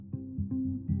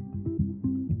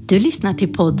Du lyssnar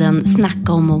till podden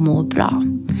Snacka om att må bra.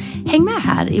 Häng med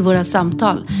här i våra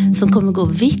samtal som kommer gå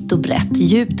vitt och brett,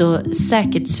 djupt och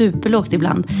säkert superlågt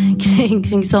ibland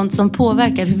kring sånt som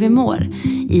påverkar hur vi mår.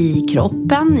 I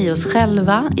kroppen, i oss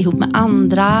själva, ihop med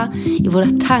andra, i våra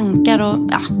tankar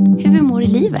och hur vi mår i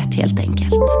livet helt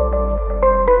enkelt.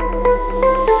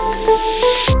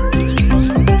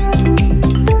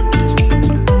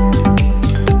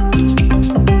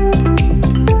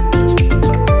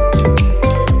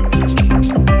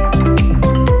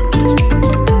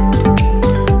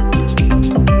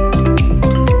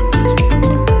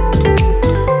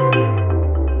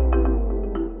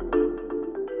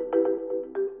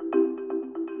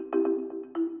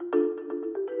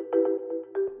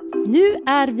 Nu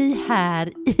är vi här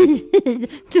i...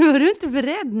 Var du inte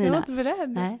beredd, Nina? Jag var inte beredd.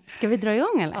 Nej. Ska vi dra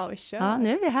igång eller? Ja, vi kör. Ja, nu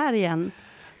är vi här igen.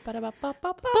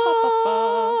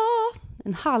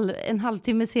 En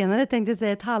halvtimme senare tänkte jag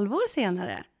säga ett halvår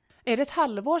senare. Är det ett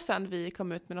halvår sedan vi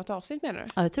kom ut med något avsnitt, menar du?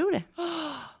 Ja, jag tror det.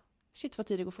 Shit, vad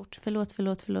tiden går fort. Förlåt. We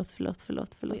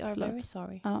are very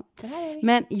sorry. Ja. Det här är vi.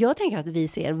 Men jag tänker att vi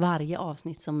ser varje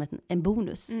avsnitt som en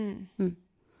bonus. Mm.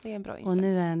 Det är en bra Och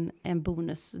inställning. nu är en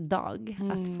bonusdag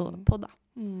att få podda.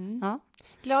 Ja.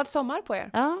 Glad sommar på er.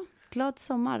 Ja, glad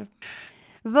sommar.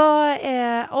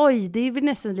 Det är väl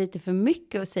nästan lite för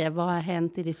mycket att säga. Vad har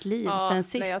hänt i ditt liv sen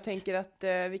sist? Nej, jag tänker att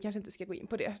vi kanske inte ska gå in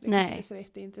på det. Det Nej. kanske är så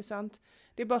jätteintressant.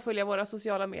 Det är bara att följa våra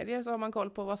sociala medier så har man koll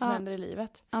på vad som händer i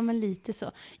livet. Ja, men lite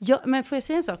så. Men får jag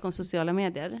säga en sak om sociala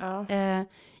medier? Ja.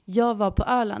 Jag var på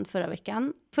Öland förra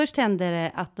veckan. Först hände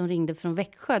det att de ringde från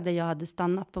Växjö där jag hade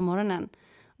stannat på morgonen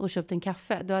och köpt en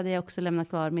kaffe. Då hade jag också lämnat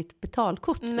kvar mitt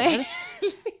betalkort. Nej.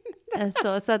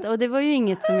 Och det var ju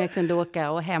inget som jag kunde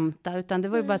åka och hämta. Utan det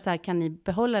var ju bara så här, kan ni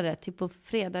behålla det till på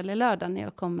fredag eller lördag när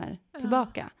jag kommer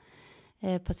tillbaka.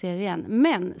 Passerar igen.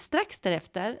 Men strax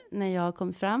därefter, när jag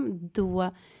kom fram, då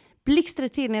blixtrade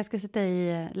det till när jag ska sätta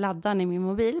i laddan i min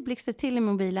mobil. Blixtrade till i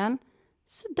mobilen,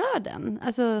 så dör den.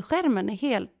 Alltså skärmen är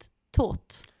helt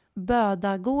tåt.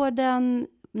 Bödagården,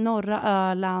 norra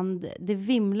Öland, det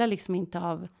vimlar liksom inte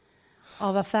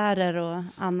av affärer och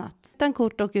annat. Utan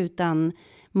kort och utan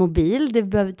mobil. Det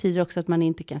betyder också att man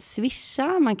inte kan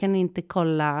swisha, man kan inte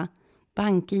kolla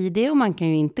bank-ID och man kan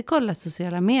ju inte kolla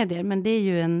sociala medier. Men det är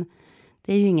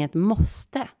ju inget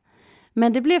måste.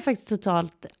 Men det blev faktiskt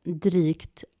totalt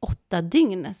drygt 8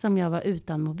 dygn som jag var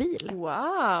utan mobil. Wow!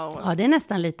 Ja, det är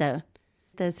nästan lite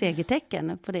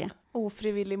segertecken på det.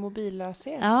 Ofrivillig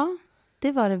mobillöshet. Ja,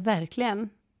 det var det verkligen.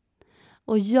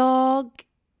 Och jag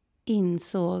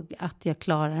insåg att jag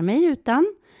klarar mig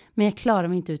utan. Men jag klarar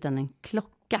mig inte utan en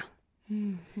klocka.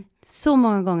 Så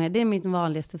många gånger, det är min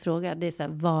vanligaste fråga. Det är så här,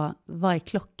 vad är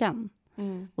klockan?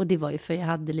 Och det var ju för jag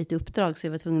hade lite uppdrag så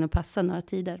jag var tvungen att passa några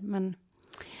tider.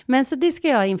 Men så det ska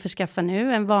jag införskaffa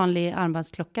nu, en vanlig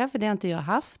armbandsklocka. För det har inte jag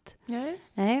haft.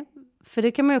 Nej. För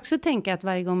det kan man ju också tänka att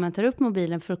varje gång man tar upp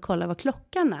mobilen för att kolla vad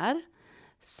klockan är.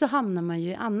 Så hamnar man ju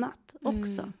i annat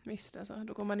också. Visst, alltså.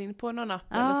 Då går man in på någon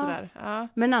app eller sådär. Ja.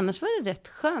 Men annars var det rätt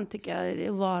skönt tycker jag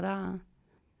att vara...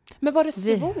 Men var det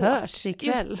svårt? Vi hörs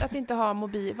ikväll. Just att inte ha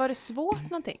mobil. Var det svårt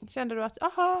någonting? Kände du att, jag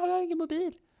har ingen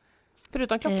mobil?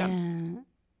 Förutom klockan?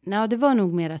 Nej, det var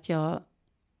nog mer att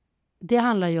det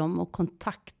handlar ju om att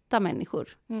kontakta människor.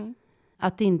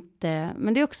 Att inte,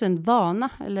 men det är också en vana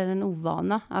eller en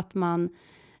ovana att man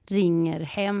ringer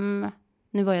hem.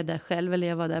 Nu var jag där själv, eller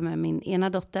jag var där med min ena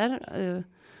dotter.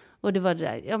 Och det var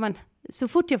det där, men så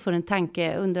fort jag får en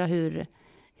tanke, undrar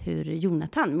hur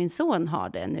Jonathan, min son, har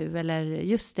det nu. Eller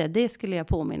just det skulle jag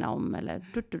påminna om. Eller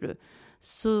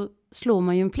så slår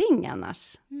man ju en pling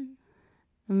annars.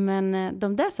 Men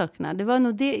de där sakerna, det var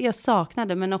nog det jag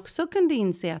saknade. Men också kunde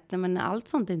inse att allt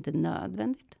sånt är inte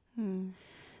nödvändigt.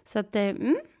 Så att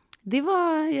det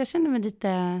var, jag kände mig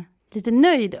lite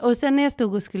nöjd. Och sen när jag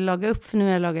stod och skulle laga upp, för nu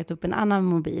har jag lagat upp en annan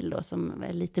mobil då, som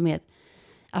är lite mer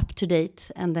up to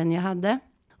date än den jag hade.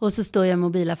 Och så står jag i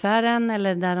mobilaffären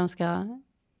eller där de ska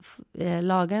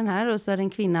laga den här. Och så är det en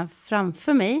kvinna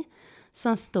framför mig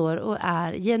som står och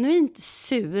är genuint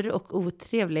sur och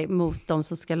otrevlig mot de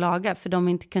som ska laga. För de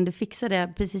inte kunde fixa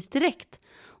det precis direkt.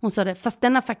 Hon sa det, fast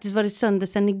den har faktiskt varit sönder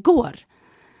sedan igår.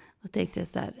 Och tänkte jag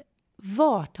så här,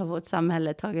 vart har vårt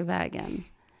samhälle tagit vägen?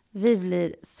 Vi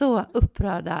blir så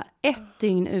upprörda 1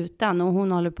 dygn utan och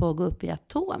hon håller på att gå upp i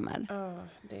atomer.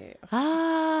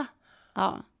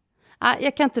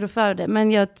 Jag kan inte rå för det,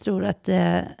 men jag tror att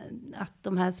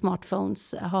de här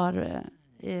smartphones har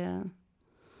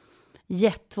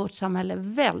gett vårt samhälle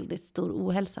väldigt stor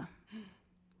ohälsa.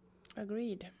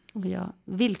 Agreed. Och jag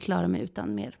vill klara mig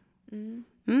utan mer.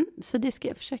 Så det ska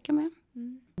jag försöka med.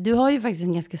 Du har ju faktiskt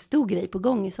en ganska stor grej på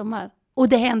gång i sommar. Och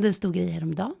det hände en stor grej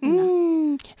häromdagen.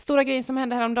 Stora grejen som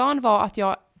hände häromdagen var att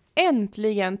jag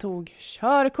äntligen tog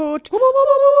körkort.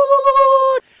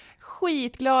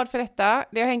 Skitglad för detta.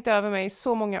 Det har hängt över mig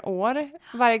så många år.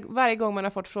 Varje gång man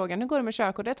har fått frågan hur går det med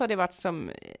körkortet har det varit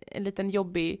som en liten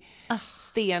jobbig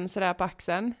sten sådär på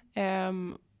axeln.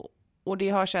 Och det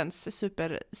har känts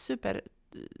super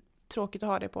tråkigt att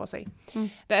ha det på sig.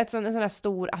 Det är en sån här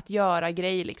stor att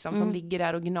göra-grej liksom, som ligger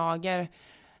där och gnager.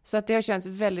 Så att det har känts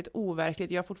väldigt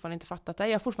overkligt. Jag har fortfarande inte fattat det.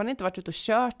 Jag har fortfarande inte varit ute och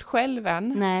kört själv än.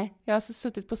 Nej. Jag har alltså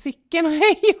suttit på cykeln och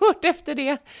gjort efter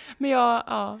det. Men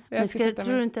Men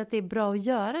tror du inte att det är bra att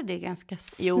göra det ganska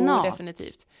snart? Jo,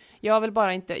 definitivt. Jag vill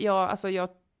bara inte... Jag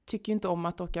tycker ju inte om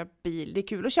att åka bil. Det är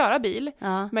kul att köra bil.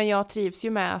 Ja. Men jag trivs ju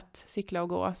med att cykla och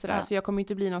gå. Sådär. Ja. Så jag kommer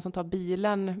inte bli någon som tar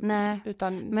bilen. Nej,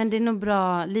 men det är nog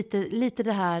bra. Lite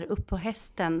det här upp på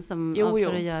hästen som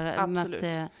för att göra. Absolut.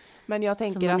 Men jag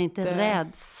tänker så man att inte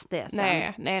räds det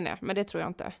sen. Nej, men det tror jag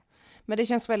inte. Men det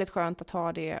känns väldigt skönt att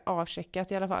ha det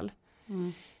avcheckat i alla fall.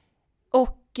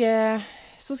 Och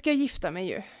så ska jag gifta mig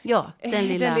ju. Ja,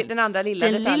 den andra lilla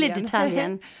detaljen. Lilla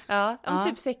detaljen. Om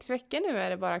typ 6 veckor nu är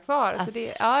det bara kvar. Så det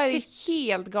är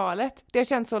helt galet. Det har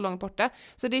känts så långt borta.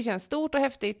 Så det känns stort och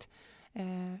häftigt.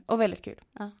 Och väldigt kul.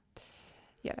 Ja.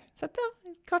 Gör det. Så att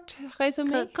kort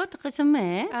resumé. Kort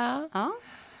resumé. Ja.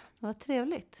 Vad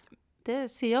trevligt. Det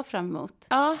ser jag fram emot.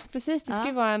 Ja, precis. Det ska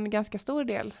ju vara en ganska stor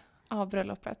del av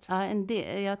bröllopet. Ja, en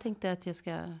del. Jag tänkte att jag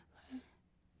ska...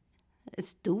 En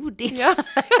stor del. Ja,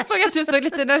 jag såg att du såg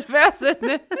lite nervös ut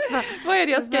nu. Vad är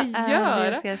det jag ska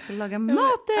göra? Jag ska laga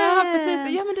maten. Ja,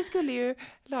 precis. Ja, men du skulle ju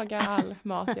laga all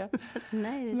mat, ja.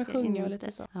 Nej, det men ska sjunga inte. Och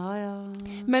lite så. Ja.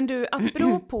 Men du,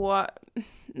 apropå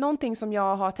någonting som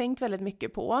jag har tänkt väldigt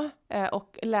mycket på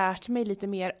och lärt mig lite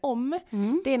mer om.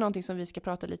 Det är någonting som vi ska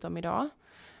prata lite om idag.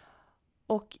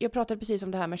 Och jag pratade precis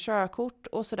om det här med körkort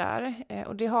och sådär.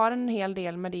 Och det har en hel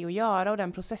del med det att göra och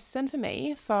den processen för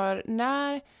mig. För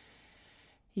när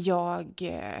jag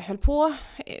höll på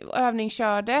och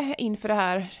övningskörde inför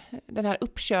den här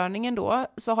uppkörningen då,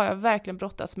 så har jag verkligen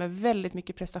brottats med väldigt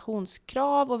mycket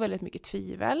prestationskrav och väldigt mycket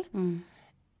tvivel.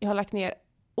 Jag har lagt ner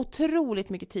otroligt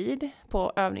mycket tid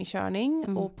på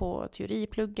övningskörning och på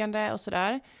teoripluggande och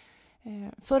sådär.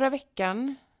 Förra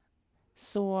veckan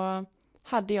så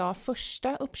hade jag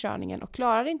första uppkörningen och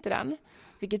klarade inte den.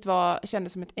 Vilket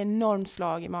kändes som ett enormt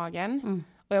slag i magen.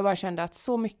 Och jag bara kände att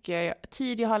så mycket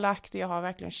tid jag har lagt och jag har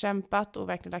verkligen kämpat och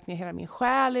verkligen lagt ner hela min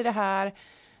själ i det här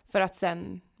för att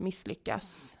sen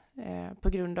misslyckas på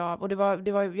grund av... Och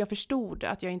jag förstod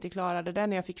att jag inte klarade den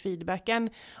när jag fick feedbacken.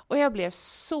 Och jag blev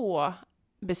så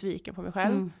besviken på mig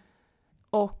själv.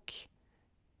 Och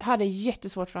hade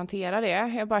jättesvårt för att hantera det.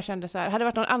 Jag bara kände så här, hade det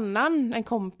varit någon annan, en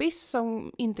kompis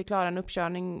som inte klarar en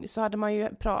uppkörning, så hade man ju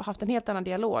haft en helt annan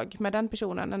dialog med den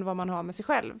personen än vad man har med sig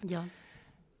själv. Ja.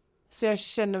 Så jag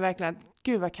kände verkligen att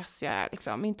gud vad kass jag är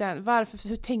liksom.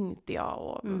 Hur tänkte jag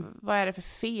och vad är det för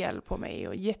fel på mig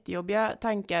och jättejobbiga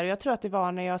tankar. Och jag tror att det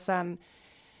var när jag sen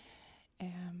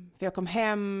för jag kom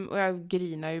hem och jag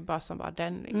grinade ju bara som bara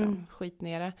den liksom, skit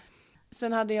nere.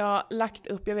 Sen hade jag lagt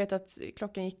upp, jag vet att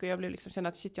klockan gick och jag blev liksom, kände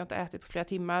att shit, jag inte ätit på flera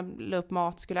timmar, la upp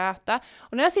mat, skulle äta.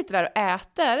 Och när jag sitter där och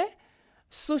äter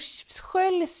så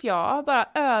sköljs jag, bara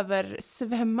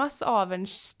översvämmas av en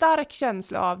stark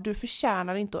känsla av du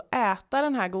förtjänar inte att äta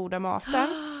den här goda maten.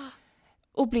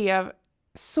 Och blev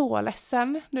så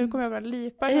ledsen. Nu kommer jag bara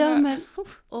lipa. Ja, men...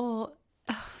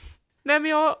 Nej,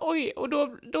 men och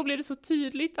då blev det så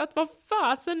tydligt att vad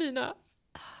fasen Nina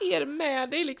är med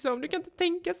dig liksom. Du kan inte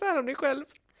tänka så här om dig själv.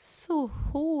 Så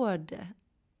hård.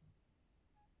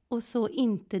 Och så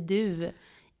inte du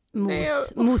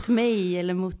mot mig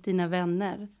eller mot dina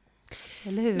vänner.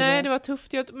 Eller hur? Nej, det var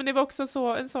tufft. Men det var också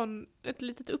ett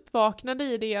litet uppvaknande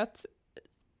i det att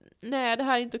nej, det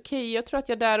här är inte okej. Jag tror att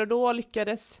jag där och då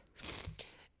lyckades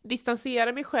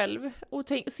distansera mig själv och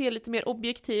se lite mer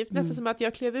objektivt. Nästan som att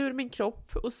jag klev ur min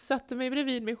kropp och satte mig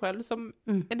bredvid mig själv som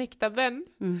en äkta vän.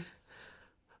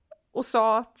 Och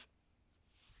sa att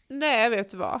nej,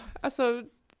 vet du vad? Alltså,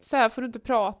 så här får du inte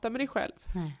prata med dig själv.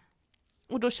 Nej.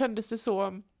 Och då kändes det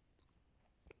så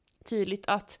tydligt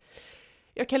att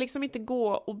jag kan liksom inte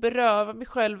gå och beröva mig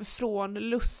själv från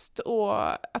lust och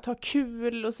att ha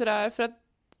kul och sådär. För att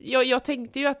jag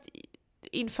tänkte ju att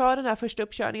inför den här första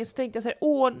uppkörningen så tänkte jag så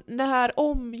här,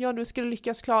 om jag nu skulle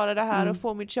lyckas klara det här och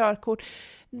få mitt körkort,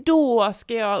 då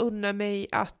ska jag unna mig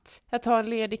att ta en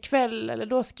ledig kväll, eller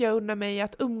då ska jag unna mig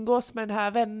att umgås med den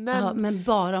här vännen. Ja, men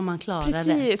bara om man klarar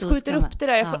Precis, det. skjuter upp det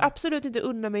där. Jag får absolut inte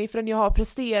unna mig förrän jag har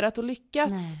presterat och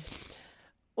lyckats. Nej.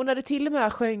 Och när det till och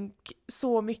med sjönk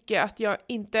så mycket att jag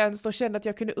inte ens då kände att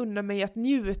jag kunde unna mig att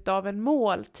njuta av en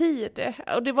måltid.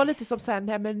 Och det var lite som så här,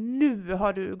 nej men nu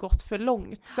har du gått för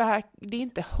långt. Så här, det är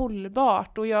inte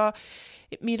hållbart. Och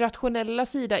min rationella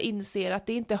sida inser att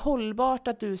det är inte hållbart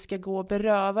att du ska gå och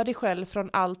beröva dig själv från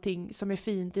allting som är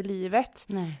fint i livet.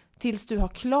 Nej. Tills du har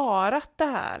klarat det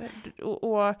här.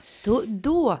 Och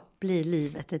då blir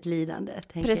livet ett lidande,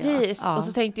 tänker precis. jag. Ja. Och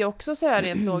så tänkte jag också så här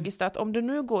rent logiskt att om du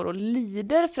nu går och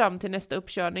lider fram till nästa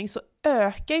uppkörning så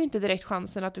ökar ju inte direkt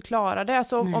chansen att du klarar det.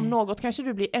 Alltså om något kanske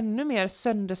du blir ännu mer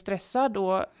sönderstressad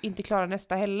och inte klarar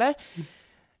nästa heller.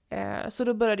 Så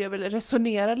då började jag väl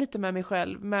resonera lite med mig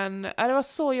själv. Men det var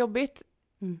så jobbigt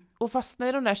att fastna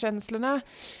i de där känslorna.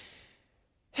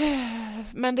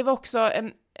 Men det var också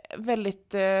en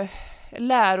väldigt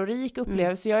lärorik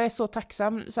upplevelse. Jag är så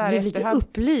tacksam så här i efterhand. Lite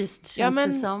upplyst känns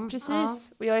det som. Precis.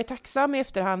 Ja. Och jag är tacksam i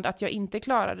efterhand att jag inte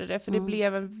klarade det. För det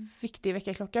blev en viktig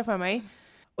väckarklocka för mig.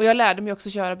 Och jag lärde mig också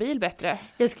köra bil bättre.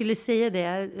 Jag skulle säga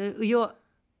det. Och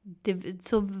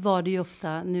så var det ju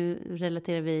ofta, nu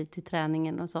relaterar vi till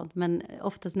träningen och sånt. Men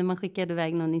oftast när man skickade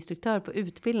iväg någon instruktör på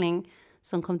utbildning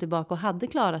som kom tillbaka och hade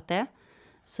klarat det.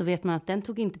 Så vet man att den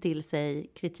tog inte till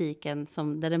sig kritiken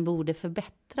där den borde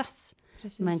förbättras.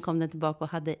 Precis. Men kom den tillbaka och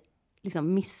hade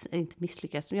liksom inte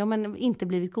misslyckats, men inte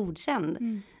blivit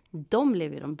godkänd. De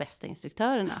blev ju de bästa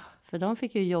instruktörerna. För de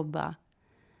fick ju jobba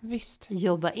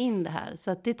in det här.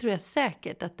 Så att det tror jag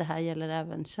säkert att det här gäller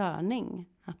även körning.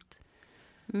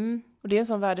 Och det är en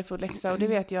sån värdefull läxa. Och det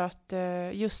vet jag att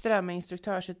just det där med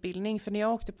instruktörsutbildning. För när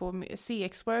jag åkte på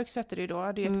CX-works hette det ju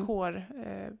då. Det är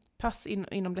ett pass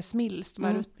inom det SMILS, de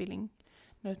här utbildningen,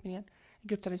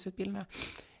 gruppträningsutbildningarna.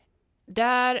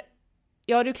 Där,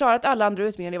 jag hade ju klarat alla andra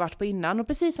utbildningar jag varit på innan. Och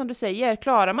precis som du säger,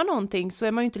 klarar man någonting så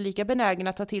är man ju inte lika benägen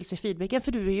att ta till sig feedbacken.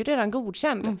 För du är ju redan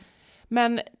godkänd.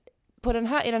 Men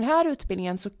i den här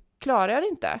utbildningen så klarar jag det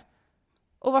inte.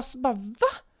 Och var bara, va?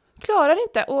 Klarar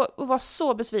inte och var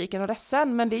så besviken och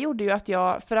ledsen. Men det gjorde ju att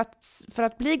jag, för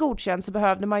att bli godkänd så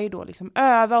behövde man ju då liksom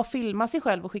öva och filma sig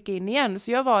själv och skicka in igen.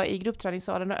 Så jag var i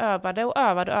gruppträningssalen och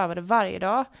övade varje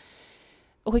dag.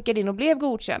 Och skickade in och blev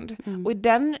godkänd. Och i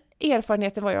den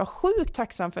erfarenheten var jag sjukt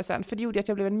tacksam för sen. För det gjorde att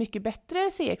jag blev en mycket bättre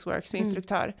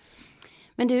CX-works-instruktör.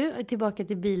 Men du, tillbaka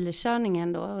till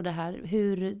bilkörningen då och det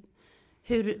här.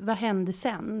 Vad hände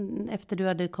sen efter du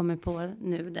hade kommit på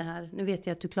nu det här? Nu vet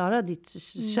jag att du klarade ditt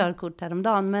körkort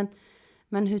häromdagen.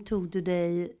 Men hur tog du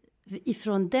dig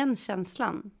ifrån den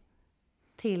känslan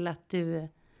till att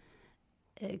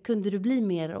kunde du bli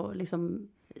mer och liksom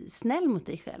snäll mot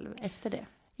dig själv efter det?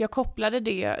 Jag kopplade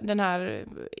den här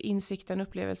insikten,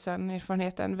 upplevelsen,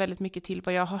 erfarenheten väldigt mycket till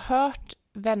vad jag har hört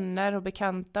vänner och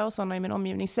bekanta och sådana i min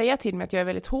omgivning säga till mig att jag är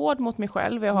väldigt hård mot mig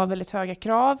själv. Jag har väldigt höga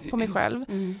krav på mig själv.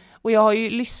 Och jag har ju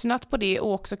lyssnat på det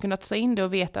och också kunnat ta in det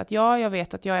och veta att jag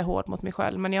vet att jag är hård mot mig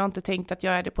själv. Men jag har inte tänkt att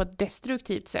jag är det på ett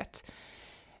destruktivt sätt.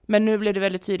 Men nu blev det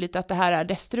väldigt tydligt att det här är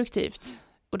destruktivt.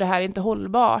 Och det här är inte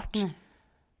hållbart.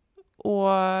 Och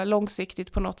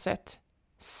långsiktigt på något sätt.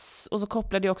 Och så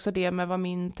kopplade jag också det med vad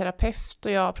min terapeut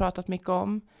och jag har pratat mycket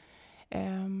om.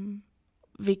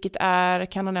 Vilket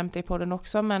kan ha nämnt det i podden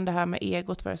också, men det här med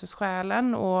egot versus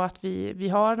själen och att vi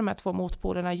har de här två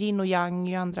motpolerna, yin och yang,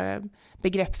 ju andra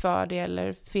begrepp för det,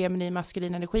 eller feminin,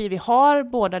 maskulin energi. Vi har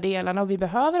båda delarna och vi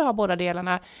behöver ha båda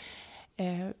delarna.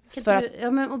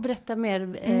 Och berätta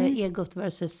mer egot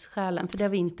versus själen, för det har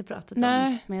vi inte pratat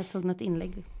om. Men jag såg något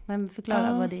inlägg. Men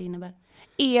förklara vad det innebär.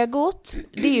 Egot,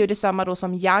 det är ju detsamma då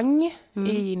som yang i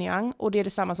yin och yang, och det är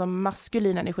detsamma som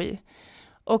maskulin energi.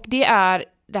 Och det är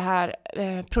det här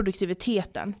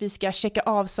produktiviteten. Vi ska checka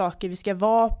av saker, vi ska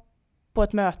vara på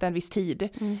ett möte en viss tid.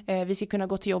 Vi ska kunna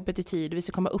gå till jobbet i tid, vi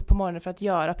ska komma upp på morgonen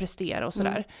för att prestera och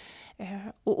sådär.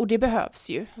 Och det behövs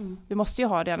ju. Vi måste ju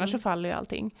ha det, annars så faller ju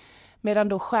allting. Medan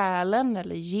då själen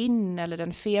eller yin eller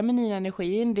den feminina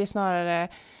energin, det är snarare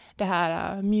det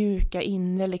här mjuka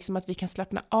inne, liksom att vi kan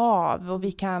slappna av och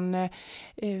vi kan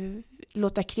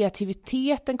låta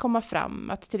kreativiteten komma fram.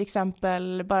 Att till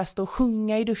exempel bara stå och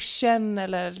sjunga i duschen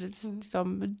eller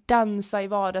liksom dansa i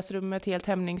vardagsrummet helt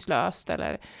hämningslöst.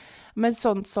 Men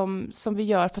sånt som vi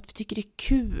gör för att vi tycker det är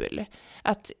kul.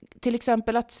 Att till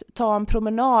exempel att ta en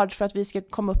promenad för att vi ska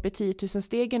komma upp i 10 000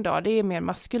 steg en dag, det är mer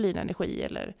maskulin energi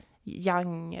eller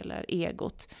yang eller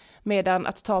egot. Medan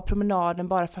att ta promenaden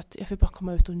bara för att jag vill bara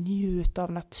komma ut och njuta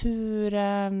av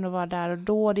naturen och vara där och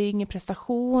då, det är ingen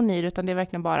prestation i det, utan det är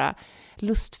verkligen bara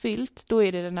lustfyllt. Då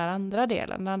är det den här andra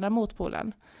delen, den andra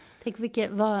motpolen. Tänk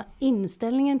vad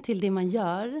inställningen till det man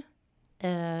gör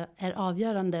är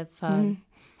avgörande för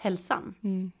hälsan.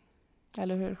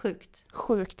 Eller hur?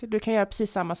 Sjukt. Du kan göra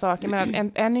precis samma saker.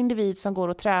 Men en individ som går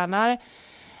och tränar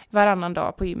varannan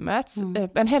dag på gymmet.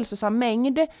 En hälsosam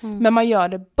mängd. Men man gör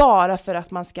det bara för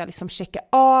att man ska liksom checka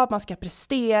av, man ska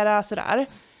prestera sådär.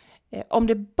 Om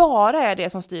det bara är det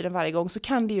som styr en varje gång så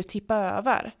kan det ju tippa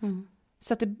över.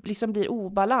 Så att det liksom blir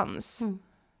obalans.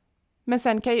 Men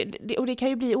sen kan det kan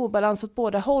ju bli obalans åt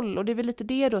båda håll. Och det är väl lite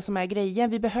det då som är grejen.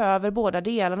 Vi behöver båda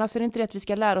delarna. Så det är inte det att vi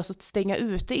ska lära oss att stänga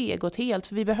ute egot helt.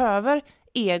 För vi behöver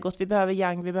egot, vi behöver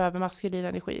yang, vi behöver maskulin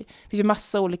energi. Det finns ju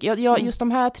massa olika. Just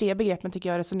de här 3 begreppen tycker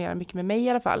jag resonerar mycket med mig i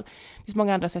alla fall. Det finns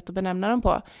många andra sätt att benämna dem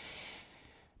på.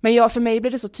 Men för mig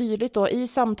blev det så tydligt då i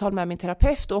samtal med min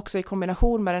terapeut och också i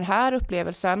kombination med den här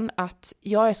upplevelsen att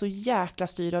jag är så jäkla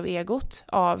styrd av egot,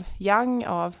 av yang,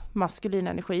 av maskulin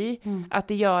energi. Att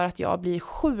det gör att jag blir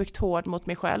sjukt hård mot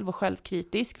mig själv och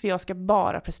självkritisk för jag ska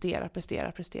bara prestera.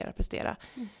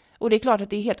 Och det är klart att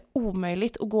det är helt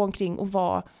omöjligt att gå omkring och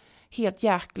vara helt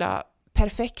jäkla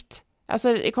perfekt. Alltså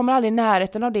jag kommer aldrig i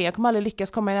närheten av det, jag kommer aldrig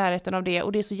lyckas komma i närheten av det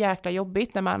och det är så jäkla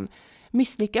jobbigt när man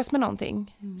misslyckas med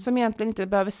någonting som egentligen inte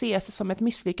behöver ses som ett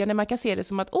misslyckande. Man kan se det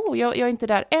som att jag är inte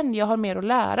där än, jag har mer att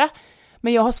lära.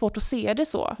 Men jag har svårt att se det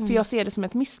så. För jag ser det som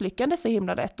ett misslyckande så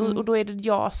himla lätt. Och då är det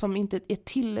jag som inte är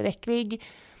tillräcklig.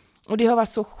 Och det har varit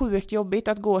så sjukt jobbigt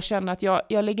att gå och känna att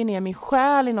jag lägger ner min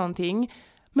själ i någonting.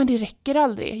 Men det räcker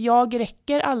aldrig. Jag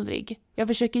räcker aldrig. Jag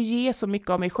försöker ge så mycket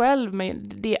av mig själv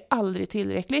men det är aldrig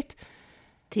tillräckligt.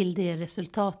 Till det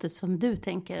resultatet som du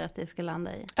tänker att det ska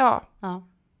landa i. Ja.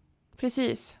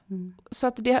 Precis. Så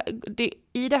att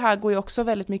i det här går ju också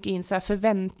väldigt mycket in så här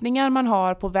förväntningar man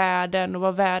har på världen och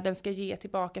vad världen ska ge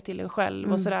tillbaka till en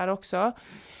själv och sådär också.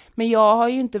 Men jag har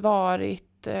ju inte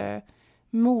varit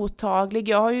mottaglig.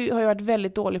 Jag har ju varit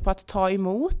väldigt dålig på att ta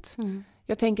emot.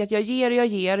 Jag tänker att jag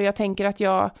ger och jag tänker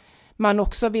att man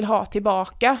också vill ha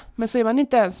tillbaka. Men så är man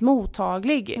inte ens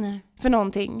mottaglig för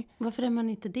någonting. Varför är man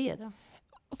inte det då?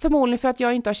 Förmodligen för att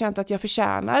jag inte har känt att jag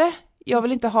förtjänar det. Jag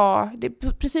vill inte ha, det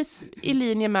är precis i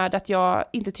linje med att jag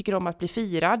inte tycker om att bli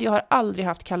firad. Jag har aldrig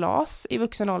haft kalas i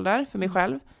vuxen ålder för mig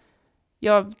själv.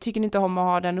 Jag tycker inte om att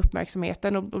ha den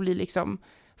uppmärksamheten och bli liksom,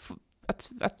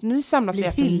 att nu samlas vi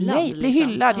efter mig. Bli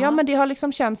hyllad, ja men det har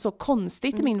liksom känts så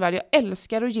konstigt i min värld. Jag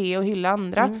älskar att ge och hylla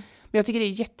andra. Men jag tycker det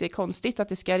är jättekonstigt att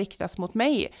det ska riktas mot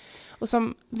mig. Och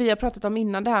som vi har pratat om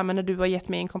innan det här, men när du har gett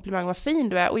mig en komplimang, vad fin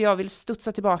du är. Och jag vill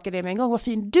studsa tillbaka det med en gång, vad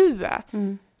fin du är.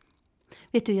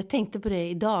 Vet du, jag tänkte på det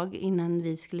idag innan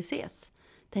vi skulle ses.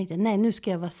 Tänkte, nej nu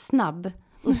ska jag vara snabb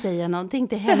och säga någonting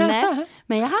till henne.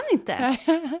 Men jag hann inte.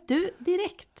 Du,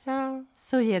 direkt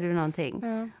så ger du någonting.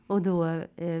 Och då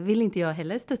vill inte jag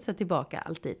heller studsa tillbaka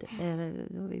alltid.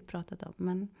 Det har vi pratat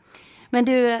om. Men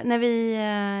du, när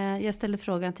jag ställde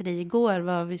frågan till dig igår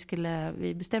vad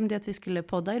vi bestämde att vi skulle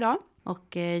podda idag.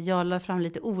 Och jag la fram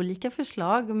lite olika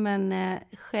förslag. Men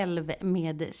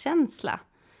självmedkänsla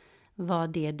var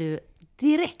det du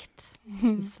direkt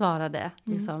svarade.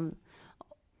 Liksom.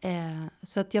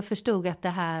 Så att jag förstod att det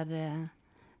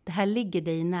här ligger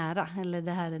dig nära. Eller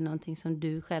det här är någonting som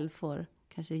du själv får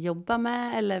kanske jobba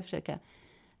med. Eller försöka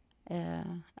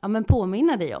men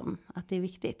påminna dig om att det är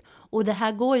viktigt. Och det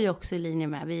här går ju också i linje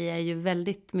med. Vi är ju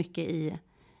väldigt mycket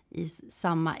i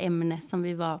samma ämne som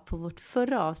vi var på vårt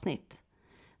förra avsnitt.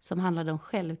 Som handlade om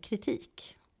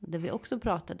självkritik. Där vi också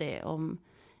pratade om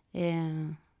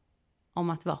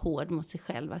att vara hård mot sig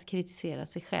själv, att kritisera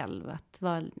sig själv, att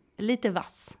vara lite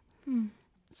vass.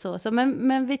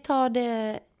 Men vi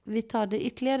tar det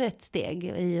ytterligare ett steg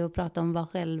i att prata om vad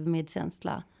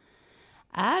självmedkänsla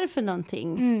är för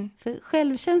någonting. För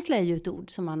självkänsla är ju ett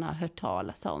ord som man har hört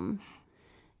talas om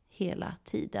hela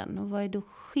tiden. Och vad är då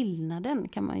skillnaden,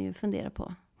 kan man ju fundera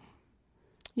på.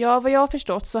 Ja, vad jag har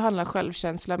förstått så handlar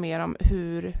självkänsla mer om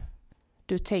hur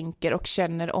du tänker och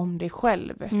känner om dig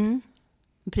själv.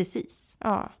 Precis.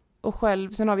 Ja, och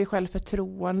sen har vi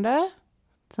självförtroende.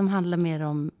 Som handlar mer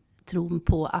om tron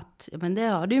på att, men det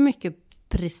har du ju mycket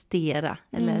prestera.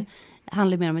 Eller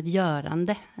handlar mer om ett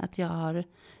görande. Att jag har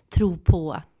tro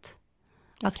på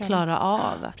att klara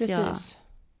av. Att precis.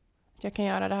 Jag kan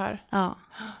göra det här. Ja,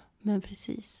 men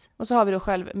precis. Och så har vi då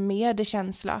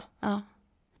självmedkänsla. Ja.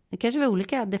 Det kanske var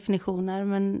olika definitioner,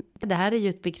 men det här är ju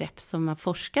ett begrepp som har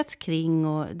forskats kring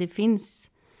och det finns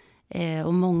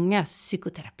och många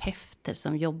psykoterapeuter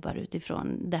som jobbar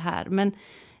utifrån det här. Men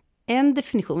en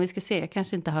definition, vi ska se, jag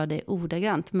kanske inte har det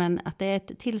ordagrant, men att det är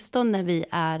ett tillstånd när vi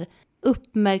är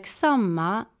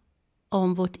uppmärksamma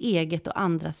om vårt eget och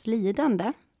andras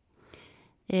lidande.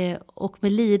 Och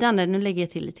med lidande, nu lägger jag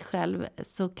till lite själv,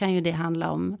 så kan ju det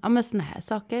handla om såna här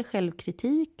saker,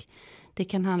 självkritik. Det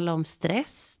kan handla om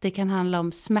stress, det kan handla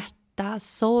om smärta,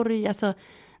 sorg. Alltså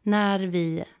när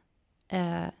vi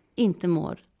inte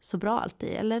mår så bra alltid.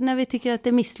 Eller när vi tycker att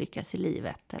det misslyckas i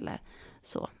livet eller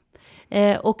så.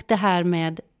 Och det här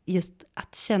med just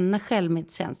att känna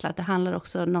självmedkänsla, att det handlar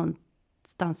också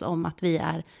någonstans om att vi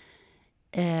är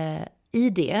i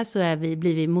det så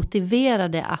blir vi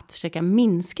motiverade att försöka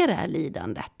minska det här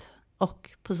lidandet och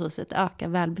på så sätt öka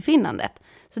välbefinnandet.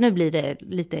 Så nu blir det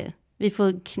lite, vi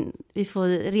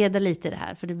får reda lite det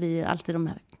här, för det blir ju alltid de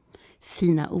här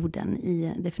fina orden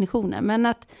i definitionen. Men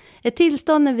att ett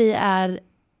tillstånd när vi är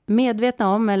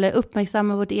medvetna om eller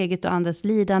uppmärksamma vårt eget och andras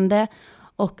lidande,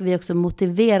 och vi är också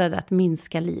motiverade att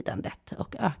minska lidandet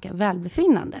och öka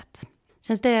välbefinnandet.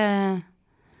 Känns det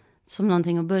som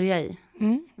någonting att börja i?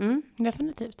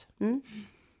 Definitivt.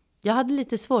 Jag hade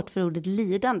lite svårt för ordet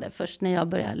lidande först när jag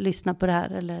började lyssna på det här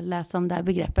eller läsa om det här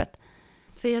begreppet.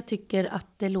 För jag tycker att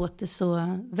det låter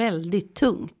så väldigt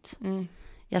tungt.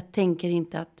 Jag tänker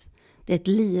inte att det är ett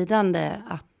lidande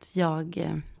att jag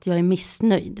är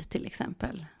missnöjd till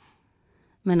exempel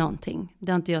med någonting.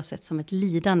 Det har inte jag sett som ett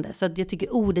lidande. Så att jag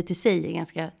tycker ordet i sig är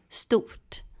ganska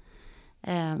stort.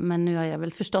 Men nu har jag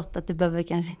väl förstått att det behöver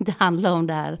kanske inte handla om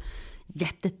det här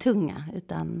jättetunga.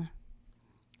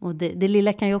 Och det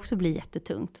lilla kan ju också bli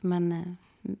jättetungt. Men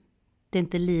det är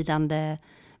inte lidande,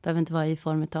 behöver inte vara i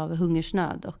form av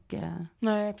hungersnöd och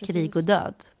krig och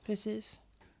död. Precis.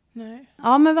 Nej.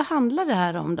 Ja, men vad handlar det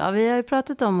här om då? Vi har ju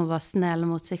pratat om att vara snäll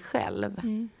mot sig själv.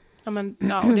 Och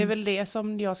det är väl det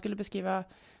som jag skulle beskriva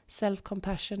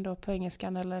self-compassion då på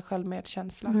engelskan, eller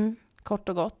självmedkänsla. Kort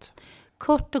och gott.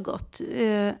 Kort och gott.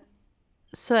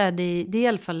 Så är det är i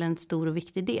alla fall en stor och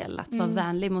viktig del. Att vara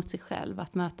vänlig mot sig själv,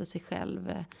 att möta sig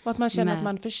själv. Och att man känner att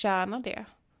man förtjänar det.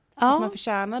 Ja. Att man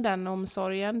förtjänar den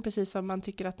omsorgen, precis som man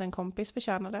tycker att en kompis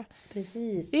förtjänar det.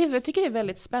 Precis. Jag tycker det är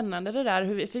väldigt spännande det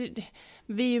där. För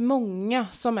vi är ju många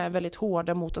som är väldigt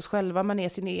hårda mot oss själva. Man är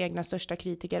sin egna största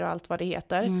kritiker och allt vad det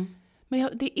heter. Men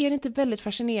det är inte väldigt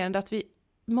fascinerande att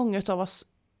många av oss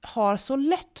har så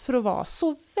lätt för att vara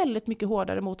så väldigt mycket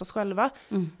hårdare mot oss själva.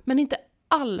 Men inte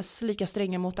alls lika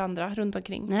stränga mot andra runt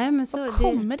omkring. Nej, men vad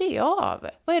kommer det av?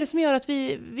 Vad är det som gör att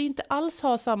vi inte alls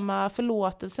har samma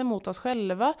förlåtelse mot oss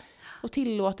själva och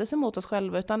tillåtelse mot oss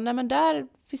själva, utan nej, men där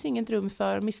finns inget rum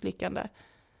för misslyckande.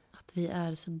 Att vi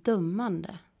är så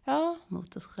dömande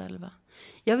mot oss själva.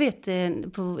 Jag vet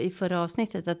i förra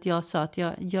avsnittet att jag sa att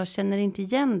jag känner inte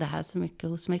igen det här så mycket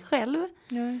hos mig själv.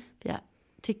 Jag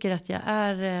tycker att jag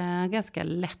är ganska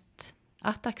lätt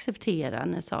att acceptera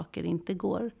när saker inte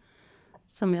går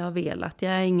som jag vill. Att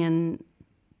jag är ingen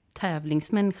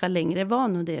tävlingsmänniska längre, var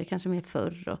nog det kanske mer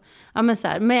förr.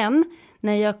 Men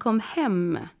när jag kom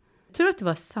hem, jag tror att det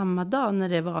var samma dag när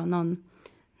det var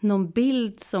någon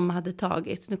bild som hade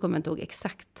tagits. Nu kommer jag inte ihåg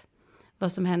exakt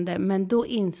vad som hände. Men då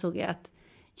insåg jag att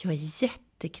jag är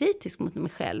jättekritisk mot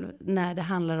mig själv när det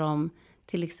handlar om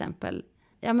till exempel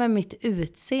mitt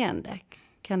utseende.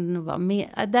 Kan det nog vara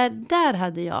mer. Där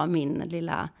hade jag min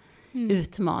lilla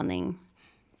utmaning.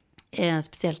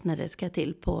 Speciellt när det ska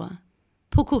till på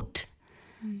kort.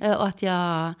 Och att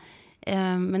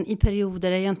men i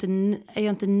perioder är jag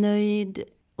inte nöjd.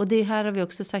 Och det här har vi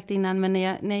också sagt innan. Men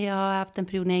när jag har haft en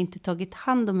period när jag inte tagit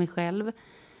hand om mig själv.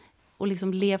 Och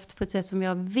liksom levt på ett sätt som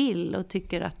jag vill. Och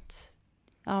tycker att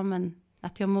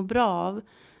jag mår bra av.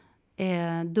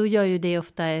 Då gör ju det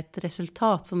ofta ett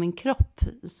resultat på min kropp.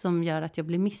 Som gör att jag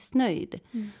blir missnöjd.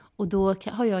 Och då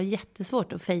har jag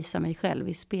jättesvårt att fejsa mig själv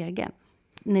i spegeln.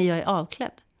 När jag är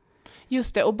avklädd.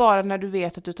 Just det, och bara när du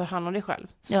vet att du tar hand om dig själv.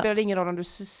 Så spelar det ingen roll om du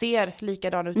ser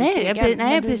likadan ut i spegeln.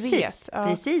 Nej, precis.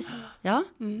 Precis, ja.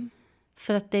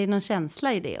 För att det är någon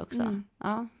känsla i det också.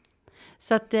 Ja.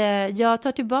 Så att jag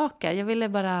tar tillbaka. Jag ville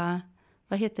bara,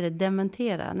 vad heter det,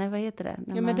 dementera? Nej, vad heter det?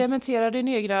 Men dementera din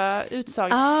egna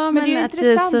utsaga. Ja, men det är ju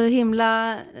intressant. Så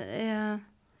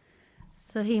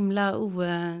himla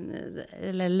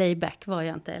eller layback var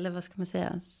jag inte, eller vad ska man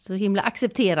säga, så himla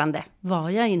accepterande var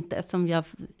jag inte som jag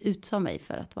utsade mig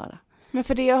för att vara. Men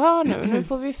för det jag hör nu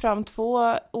får vi fram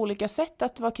 2 olika sätt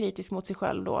att vara kritisk mot sig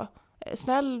själv då.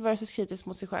 Snäll versus kritisk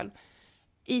mot sig själv.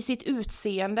 I sitt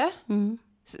utseende,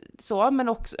 så, men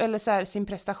också, eller så här, sin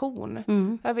prestation.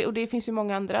 Och det finns ju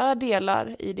många andra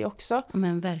delar i det också.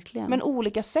 Men verkligen. Men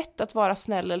olika sätt att vara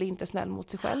snäll eller inte snäll mot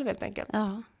sig själv helt enkelt.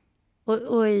 Ja.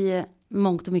 Och i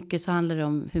mångt och mycket så handlar det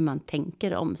om hur man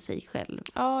tänker om sig själv.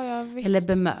 Ja, visst. Eller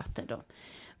bemöter då.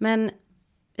 Men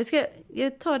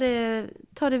jag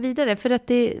tar det vidare. För att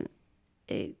det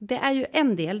är ju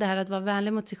en del, det här att vara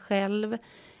vänlig mot sig själv.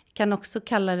 Kan också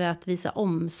kalla det att visa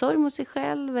omsorg mot sig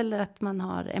själv. Eller att man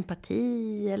har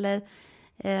empati. Eller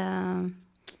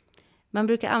man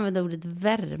brukar använda ordet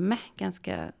värme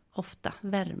ganska ofta.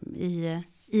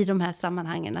 I de här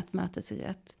sammanhangen att möta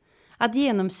sig. Att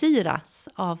genomsyras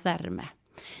av värme.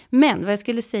 Men vad jag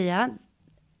skulle säga,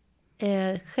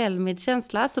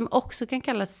 självmedkänsla, som också kan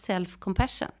kallas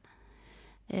self-compassion,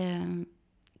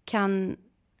 kan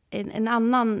en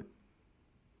annan,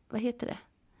 vad heter det,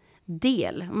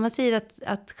 del. Om man säger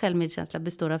att självmedkänsla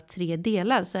består av 3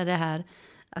 delar, så är det här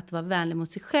att vara vänlig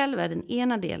mot sig själv är den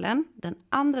ena delen. Den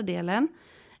andra delen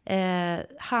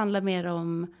handlar mer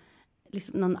om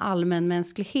liksom någon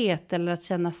allmänmänsklighet eller att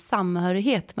känna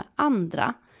samhörighet med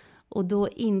andra. Och då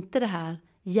inte det här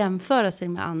jämföra sig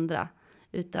med andra,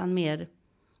 utan mer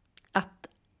att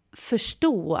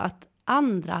förstå att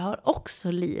andra har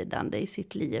också lidande i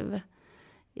sitt liv.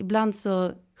 Ibland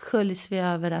så sköljs vi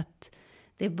över att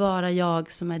det är bara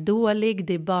jag som är dålig,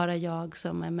 det är bara jag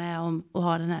som är med om och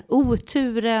har den här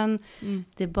oturen,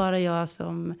 det är bara jag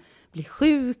som blir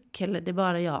sjuk, eller det är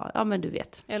bara jag, ja men du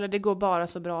vet. Eller det går bara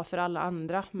så bra för alla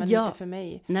andra, men inte för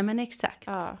mig. Nej men exakt.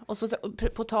 Ja. Och så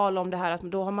på tal om det här att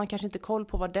då har man kanske inte koll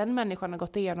på vad den människan har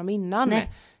gått igenom innan.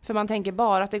 Nej. För man tänker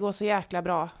bara att det går så jäkla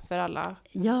bra för alla.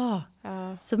 Ja.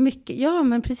 Så mycket, ja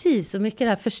men precis, så mycket det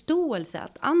här förståelse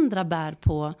att andra bär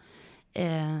på,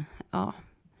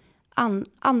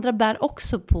 andra bär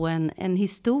också på en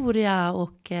historia,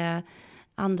 och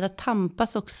andra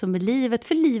tampas också med livet,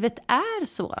 för livet är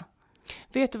så.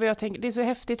 Vet du vad jag tänker? Det är så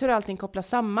häftigt hur allting kopplas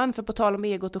samman, för på tal om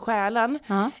egot och själen.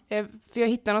 För jag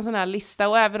hittade någon sån här lista,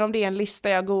 och även om det är en lista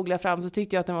jag googlar fram, så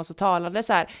tyckte jag att den var så talande.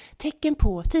 Så här, 10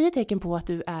 tecken på att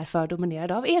du är för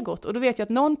dominerad av egot. Och då vet jag att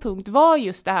någon punkt var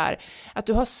just det här, att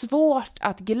du har svårt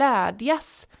att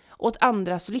glädjas åt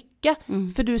andras lycka.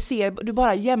 För du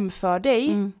bara jämför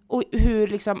dig och hur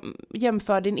liksom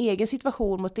jämför din egen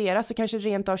situation mot deras, så kanske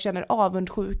rent av känner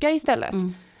avundsjuka istället.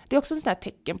 Det är också sådana här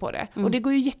tecken på det. Och det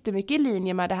går ju jättemycket i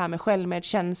linje med det här med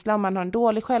självmedkänsla. Om man har en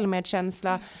dålig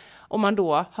självmedkänsla, och man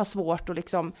då har svårt att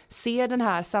liksom se den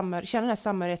här känna den här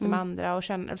samhörigheten med andra, och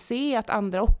se att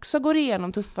andra också går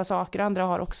igenom tuffa saker, andra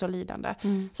har också lidande.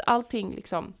 Så allting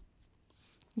liksom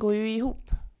går ju ihop.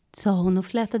 Sa hon och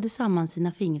flätade samman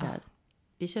sina fingrar.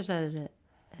 Vi kör så här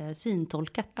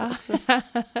syntolkat också.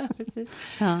 Precis.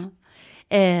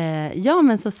 Ja,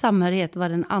 men så samhörighet var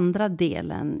den andra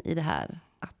delen i det här.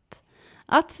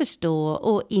 Att förstå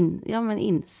och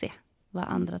inse vad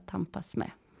andra tampas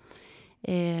med.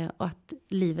 Och att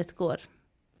livet går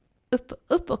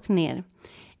upp och ner.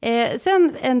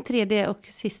 Sen en tredje och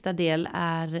sista del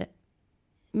är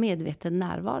medveten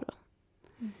närvaro.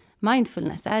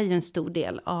 Mindfulness är ju en stor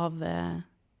del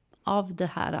av det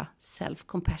här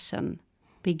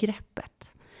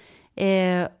self-compassion-begreppet.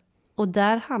 Och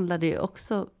där handlar det ju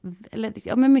också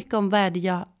men mycket om vad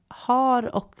jag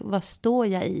har och vad står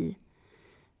jag i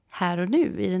här och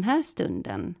nu, i den här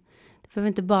stunden. Det behöver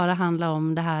inte bara handla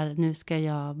om det här, nu ska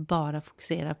jag bara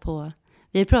fokusera på...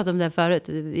 Vi har pratat om det här förut.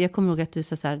 Jag kommer ihåg att du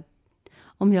sa så här,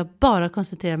 om jag bara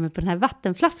koncentrerar mig på den här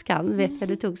vattenflaskan, vet jag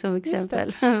du tog som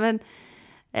exempel.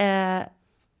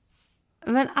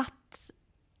 Men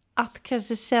att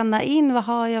kanske känna in, vad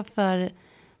har jag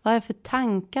för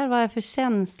tankar, vad har jag för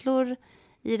känslor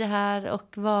i det här,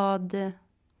 och vad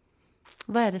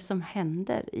är det som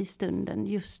händer i stunden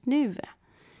just nu.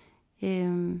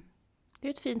 Det är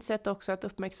ett fint sätt också att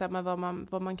uppmärksamma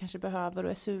vad man kanske behöver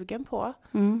och är sugen på.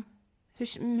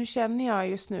 Hur känner jag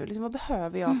just nu? Liksom, vad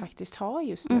behöver jag faktiskt ha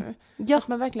just nu? Ja. Att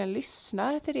man verkligen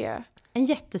lyssnar till det. En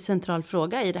jättecentral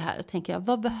fråga i det här, tänker jag.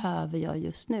 Vad behöver jag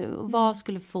just nu? Och vad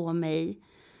skulle få mig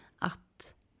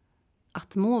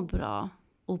att må bra?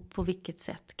 Och på vilket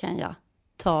sätt kan jag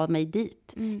ta mig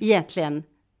dit? Egentligen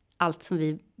allt som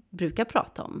vi brukar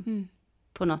prata om.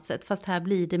 På något sätt. Fast här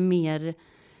blir det mer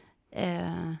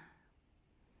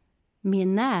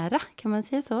nära, kan man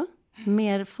säga så?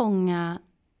 Mer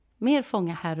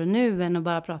fånga här och nu än att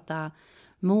bara prata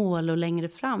mål och längre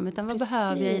fram. Utan vad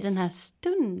behöver jag i den här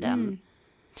stunden?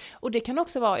 Och det kan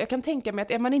också vara, jag kan tänka mig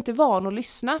att är man inte van att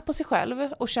lyssna på sig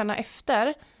själv och känna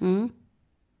efter,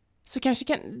 så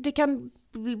kanske det kan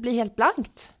bli helt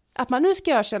blankt. Att nu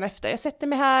ska jag känna efter. Jag sätter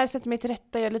mig här, sätter mig till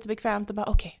rätta, jag är lite bekvämt och bara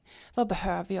okej, vad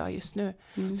behöver jag just nu?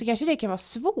 Så kanske det kan vara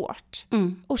svårt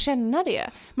att känna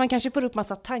det. Man kanske får upp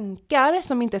massa tankar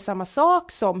som inte är samma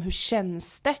sak som hur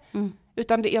känns det?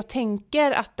 Utan jag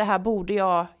tänker att det här borde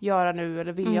jag göra nu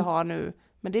eller vill jag ha nu.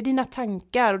 Men det är dina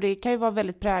tankar, och det kan ju vara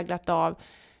väldigt präglat av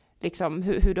liksom,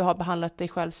 hur du har behandlat dig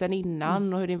själv sen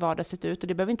innan och hur din vardag sett ut. Och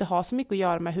det behöver inte ha så mycket att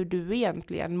göra med hur du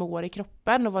egentligen mår i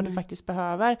kroppen och vad du faktiskt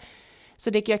behöver.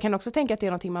 Så jag kan också tänka att det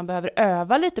är någonting man behöver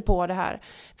öva lite på det här.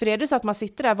 För är det så att man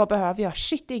sitter där, vad behöver jag?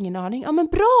 Shit, ingen aning. Ja men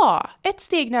bra! Ett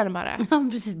steg närmare. Ja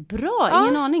precis, bra,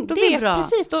 ingen aning. Då det är bra.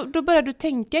 Precis, då börjar du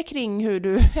tänka kring hur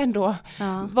du ändå,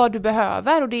 vad du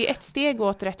behöver. Och det är ett steg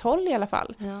åt rätt håll i alla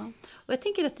fall. Ja. Och jag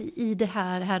tänker att i det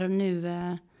här och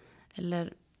nu,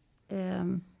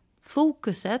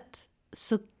 fokuset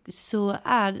så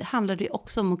handlar det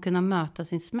också om att kunna möta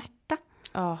sin smärta.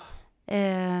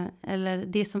 Eller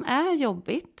det som är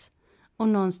jobbigt. Och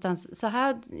någonstans så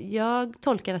här, jag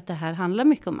tolkar att det här handlar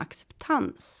mycket om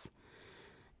acceptans.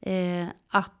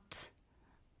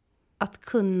 Att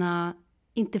kunna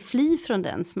inte fly från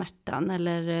den smärtan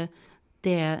eller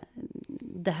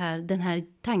den här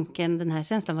tanken, den här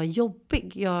känslan var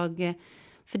jobbig.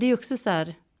 För det är också så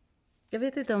här, jag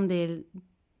vet inte om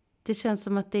det känns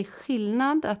som att det är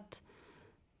skillnad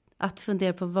att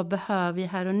fundera på vad behöver jag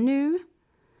här och nu,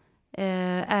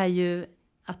 är ju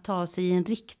att ta sig i en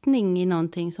riktning i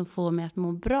någonting som får mig att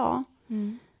må bra.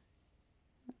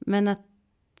 Men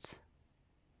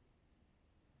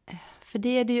för det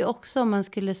är det ju också om man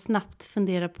skulle snabbt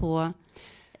fundera på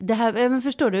det här, men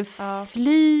förstår du?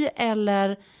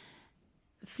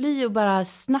 Fly och bara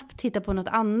snabbt hitta på något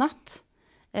annat.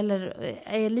 Eller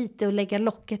är lite att lägga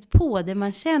locket på det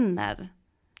man känner.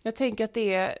 Jag tänker att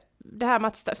det är det här med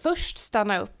att först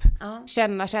stanna upp,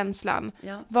 känna känslan,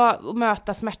 och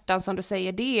möta smärtan som du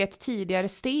säger, det är ett tidigare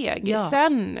steg. Ja.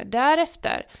 Sen,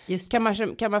 därefter,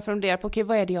 kan man fundera på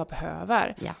vad är det jag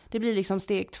behöver? Ja. Det blir liksom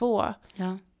steg 2.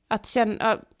 Ja. Att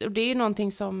känna, det är ju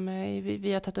någonting som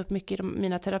vi har tagit upp mycket i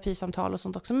mina terapisamtal och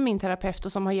sånt också med min terapeut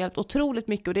och som har hjälpt otroligt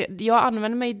mycket. Och jag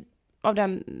använder mig av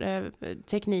den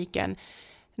tekniken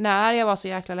när jag var så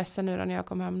jäkla ledsen nu när jag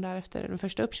kom hem där efter den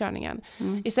första uppkörningen.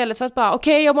 Istället för att bara,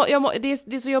 det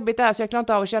är så jobbigt det här så jag klarar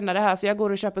inte av att känna det här så jag går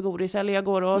och köper godis eller jag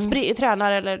går och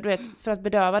tränar eller du vet, för att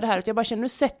bedöva det här. Utan jag bara känner, nu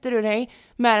sätter du dig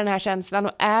med den här känslan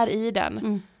och är i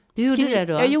den. Du gjorde det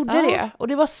då? Jag gjorde det och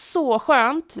det var så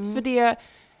skönt för det.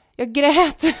 Jag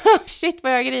grät, shit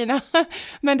vad jag grina.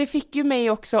 Men det fick ju mig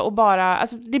också att bara,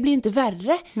 alltså det blir ju inte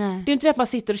värre. Nej. Det är inte det att man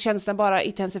sitter och känslan bara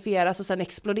intensifieras och sen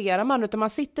exploderar man. Utan man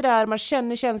sitter där, man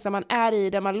känner känslan, man är i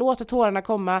det, man låter tårarna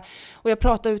komma. Och jag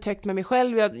pratar ut högt med mig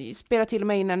själv, jag spelar till och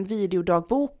med in en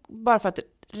videodagbok bara för att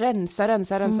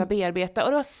rensa, bearbeta.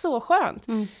 Och det var så skönt.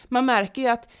 Man märker ju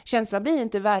att känslan blir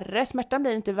inte värre, smärtan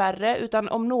blir inte värre, utan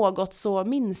om något så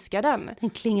minskar den. Den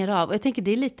klingar av. Och jag tänker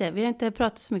det är lite, vi har inte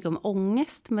pratat så mycket om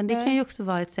ångest, men det kan ju också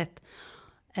vara ett sätt,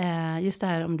 just det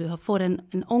här om du får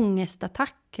en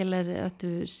ångestattack eller att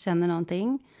du känner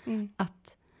någonting,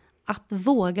 att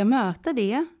våga möta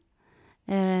det.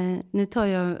 Nu tar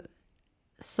jag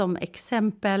som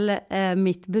exempel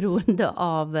mitt beroende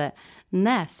av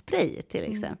nässpray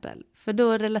till exempel. För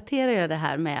då relaterar jag det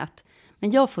här med att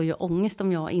men jag får ju ångest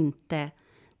om jag inte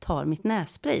tar mitt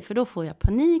nässpray. För då får jag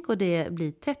panik och det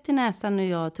blir tätt i näsan och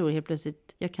jag tror helt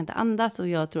plötsligt jag kan inte andas och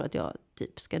jag tror att jag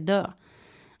typ ska dö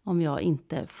om jag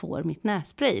inte får mitt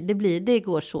nässpray. Det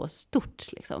går så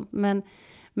stort liksom.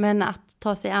 Men att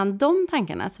ta sig an de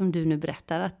tankarna som du nu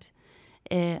berättar,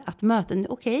 att möta,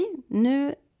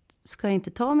 nu ska jag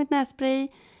inte ta mitt nässpray.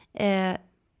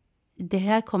 Det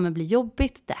här kommer bli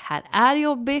jobbigt. Det här är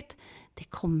jobbigt. Det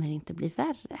kommer inte bli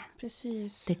värre.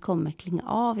 Precis. Det kommer klinga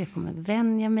av. Jag kommer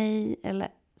vänja mig. Eller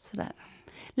sådär.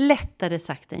 Lättare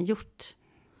sagt än gjort.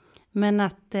 Men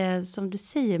att, som du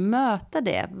säger, möta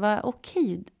det.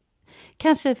 Okej.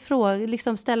 Kanske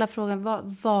ställa frågan,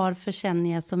 varför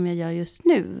känner jag som jag gör just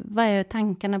nu? Vad är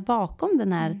tankarna bakom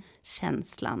den här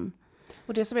känslan?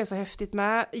 Och det som är så häftigt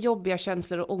med jobbiga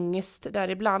känslor och ångest där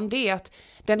ibland, det är att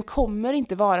den kommer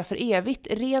inte vara för evigt.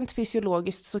 Rent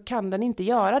fysiologiskt så kan den inte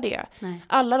göra det. Nej.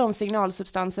 Alla de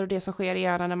signalsubstanser och det som sker i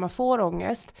hjärnan när man får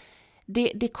ångest,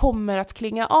 det kommer att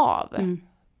klinga av.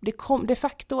 Det kommer de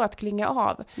facto att klinga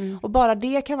av. Och bara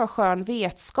det kan vara skön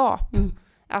vetskap.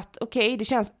 Att det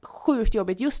känns sjukt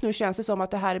jobbigt. Just nu känns det som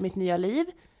att det här är mitt nya liv.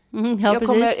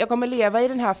 Jag kommer leva i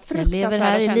den här fruktansvärda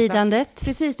här känslan. I lidandet.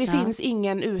 Precis, det finns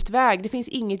ingen utväg. Det finns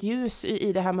inget ljus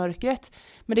i det här mörkret.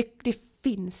 Men det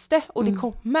finns det och det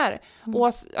kommer. Och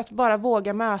att bara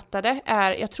våga möta det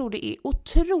jag tror det är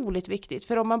otroligt viktigt.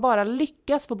 För om man bara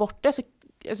lyckas få bort det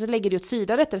så lägger det åt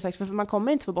sidan rättare sagt, för man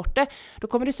kommer inte få bort det. Då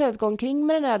kommer du istället gå omkring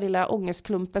med den där lilla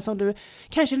ångestklumpen som du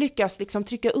kanske lyckas liksom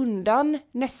trycka undan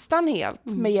nästan helt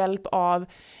med hjälp av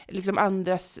liksom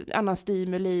annan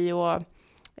stimuli och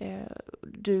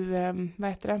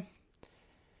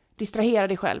distrahera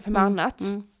dig själv med annat.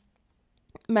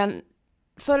 Men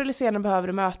förr eller senare behöver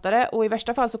du möta det och i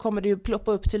värsta fall så kommer det ju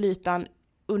ploppa upp till ytan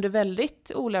under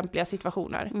väldigt olämpliga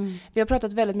situationer. Vi har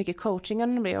pratat väldigt mycket coaching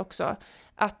om det också.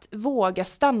 Att våga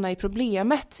stanna i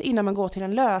problemet innan man går till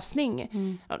en lösning.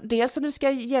 Dels om du ska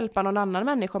hjälpa någon annan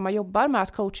människa om man jobbar med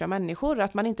att coacha människor.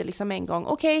 Att man inte liksom en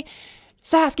gång,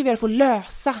 så här ska vi få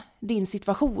lösa din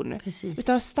situation. Precis.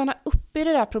 Utan stanna upp i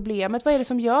det där problemet. Vad är det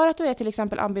som gör att du är till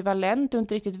exempel ambivalent, du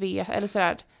inte riktigt vet, eller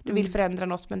sådär, du vill förändra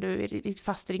något men du är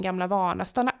fast i din gamla vana.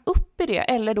 Stanna upp i det.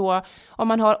 Eller då, om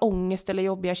man har ångest eller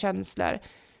jobbiga känslor,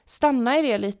 stanna i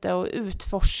det lite och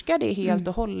utforska det helt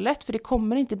och hållet. För det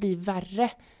kommer inte bli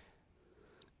värre.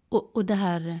 Och det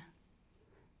här,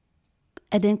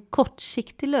 är det en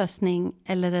kortsiktig lösning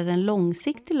eller är det en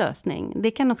långsiktig lösning?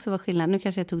 Det kan också vara skillnad. Nu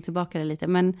kanske jag tog tillbaka det lite.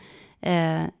 Men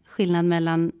skillnad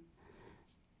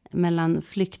mellan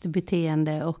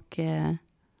flyktbeteende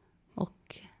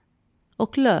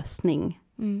och lösning.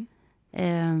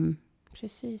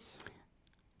 Precis.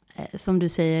 Som du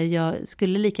säger, jag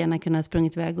skulle lika gärna kunna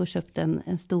sprungit iväg och köpt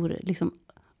en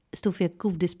stor fet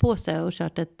godispåse och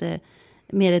kört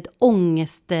mer ett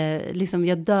ångest, liksom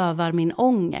jag dövar min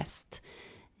ångest.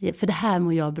 För det här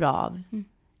mår jag bra av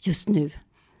just nu.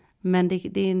 Men det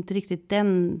är inte riktigt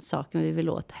den saken vi vill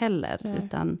åt heller. Nej.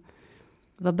 Utan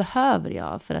vad behöver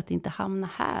jag för att inte hamna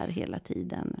här hela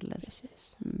tiden? Eller?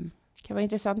 Precis. Det kan vara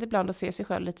intressant ibland att se sig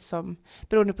själv lite som,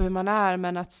 beroende på hur man är,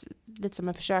 men att lite som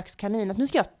en försökskanin. Att nu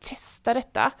ska jag testa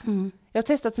detta. Jag har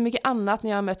testat så mycket annat när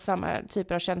jag har mött samma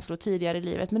typer av känslor tidigare i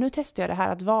livet. Men nu testar jag det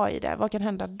här att vara i det. Vad kan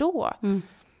hända då?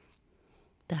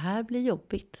 Det här blir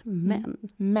jobbigt,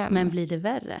 men blir det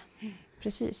värre?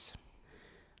 Precis.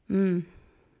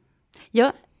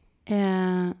 Ja,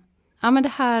 men det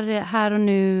här och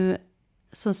nu,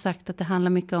 som sagt, att det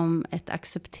handlar mycket om ett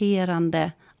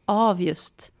accepterande av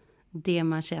just det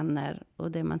man känner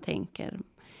och det man tänker.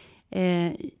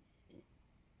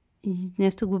 När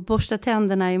jag stod och borstade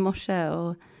tänderna i morse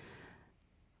och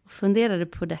funderade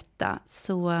på detta,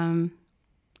 så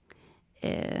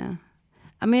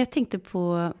men jag tänkte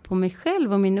på mig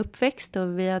själv och min uppväxt,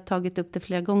 och vi har tagit upp det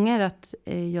flera gånger att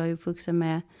jag är uppvuxen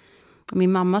med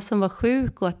min mamma som var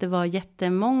sjuk, och att det var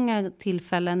jättemånga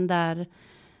tillfällen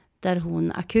där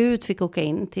hon akut fick åka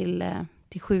in till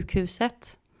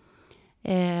sjukhuset.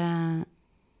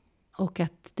 Och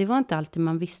att det var inte alltid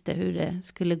man visste hur det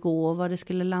skulle gå och vad det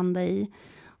skulle landa i.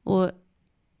 Och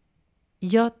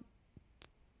jag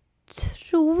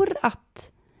tror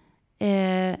att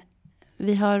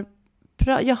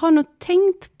jag har nog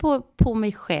tänkt på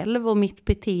mig själv och mitt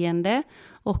beteende.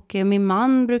 Och min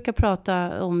man brukar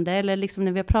prata om det. Eller liksom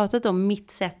när vi har pratat om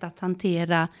mitt sätt att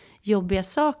hantera jobbiga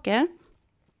saker.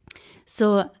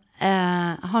 Så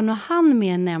har nog han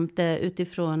mer nämnt det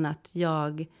utifrån att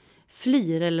jag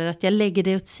flyr. Eller att jag lägger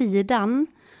det åt sidan.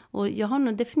 Och jag har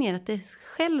nog definierat det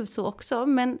själv så också.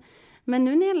 Men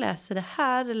nu när jag läser det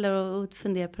här eller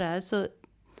funderar på det här.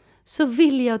 Så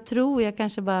vill jag tro. Jag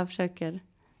kanske bara försöker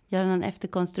göra en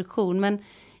efterkonstruktion. Men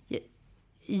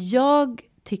jag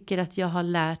tycker att jag har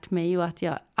lärt mig, och att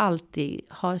jag alltid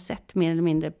har sett mer eller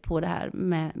mindre på det här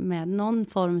med någon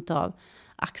form av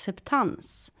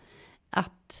acceptans.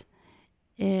 Att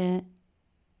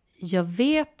jag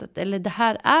vet att det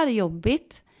här är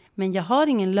jobbigt, men jag har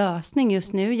ingen lösning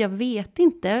just nu. Jag vet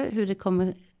inte hur det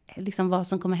kommer, liksom vad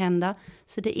som kommer hända.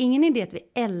 Så det är ingen idé att vi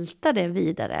ältar det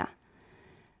vidare.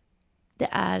 Det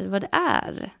är vad det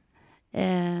är.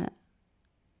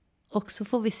 Och så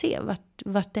får vi se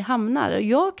vart det hamnar. Och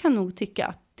jag kan nog tycka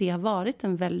att det har varit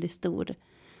en väldigt stor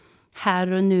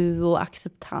här och nu och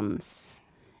acceptans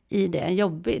i det. En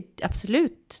jobbig,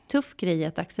 absolut tuff grej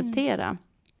att acceptera.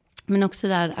 Men också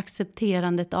det här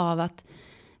accepterandet av att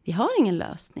vi har ingen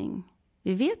lösning.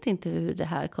 Vi vet inte hur det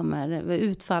här hur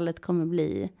utfallet kommer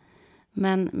bli.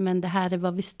 Men det här är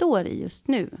vad vi står i just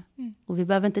nu. Och vi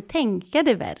behöver inte tänka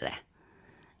det värre.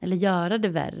 Eller göra det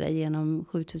värre genom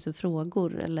 7000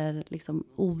 frågor eller liksom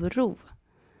oro.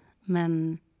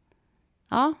 Men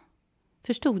ja,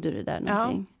 förstod du det där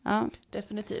någonting? Ja.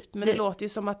 Definitivt. Men det låter ju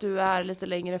som att du är lite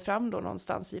längre fram då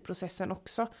någonstans i processen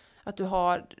också. Att du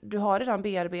har redan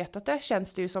bearbetat det,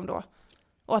 känns det ju som då.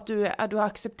 Och att du har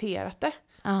accepterat det.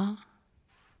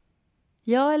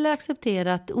 Ja, eller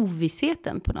accepterat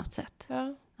ovissheten på något sätt.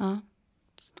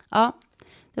 Ja.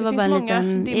 Det var finns bara många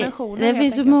dimensioner. Det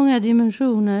finns så många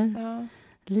dimensioner. Ja.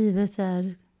 Livet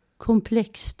är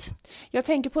komplext. Jag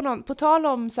tänker på tal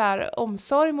om så här,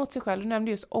 omsorg mot sig själv. Du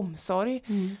nämnde just omsorg.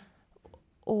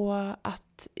 Och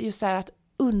att just så här, att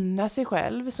unna sig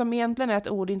själv. Som egentligen är ett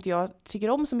ord inte jag tycker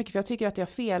om så mycket. För jag tycker att jag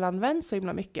felanvänt så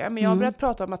himla mycket. Men jag har börjat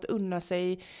prata om att unna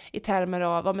sig i termer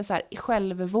av så här,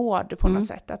 självvård på något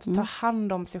sätt. Att ta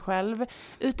hand om sig själv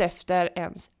utefter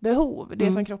ens behov.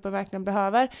 Det som kroppen verkligen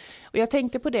behöver. Och jag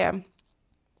tänkte på det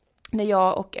när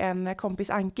jag och en kompis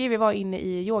Anki, vi var inne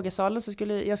i yogasalen, så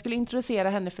jag skulle introducera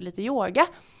henne för lite yoga.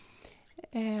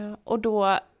 Och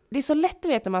då, det är så lätt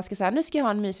att veta när man ska säga, nu ska jag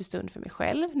ha en mysig stund för mig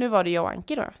själv. Nu var det jag och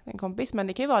Anki då, en kompis, men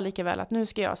det kan ju vara lika väl att nu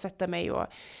ska jag sätta mig och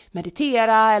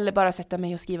meditera, eller bara sätta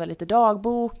mig och skriva lite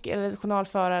dagbok, eller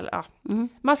journalföra, eller,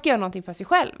 man ska göra någonting för sig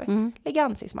själv. Lägga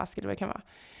ansiktsmask eller vad det kan vara.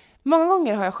 Många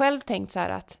gånger har jag själv tänkt så här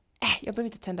att, jag behöver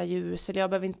inte tända ljus, eller jag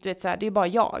behöver inte, vet så här, det är bara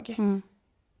jag.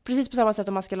 precis på samma sätt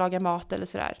om man ska laga mat eller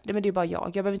sådär. Men det är ju bara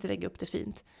jag behöver inte lägga upp det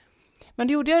fint. Men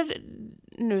det gjorde jag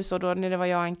nu så då när det var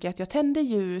jag och Anke, att jag tände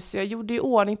ljus. Jag gjorde i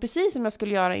ordning precis som jag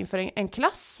skulle göra inför en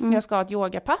klass när jag ska ha ett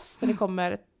yogapass där det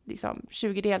kommer liksom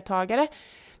 20 deltagare.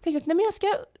 Jag tänkte att nej, men jag ska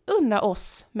unna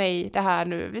mig det här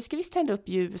nu. Vi ska visst tända upp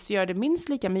ljus och göra det minst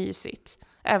lika mysigt,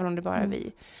 även om det bara är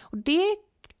vi. Och det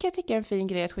kan jag tycka är en fin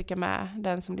grej att skicka med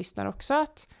den som lyssnar också,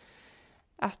 att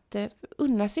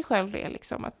unna sig själv det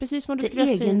liksom. Att precis som du ska göra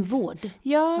fint. Egenvård.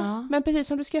 Ja, men precis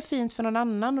som du ska göra fint för någon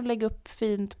annan och lägga upp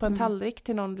fint på en tallrik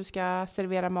till någon du ska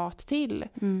servera mat till.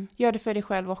 Gör det för dig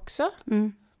själv också.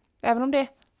 Även om det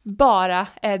bara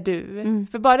är du.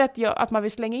 För bara att man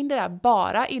vill slänga in det där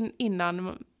bara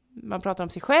innan man pratar om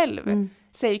sig själv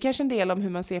säger kanske en del om hur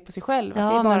man ser på sig själv. Ja,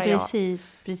 att det är bara men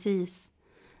precis.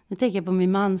 Nu tänker jag på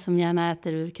min man som gärna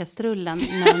äter ur kastrullen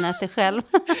när han äter själv.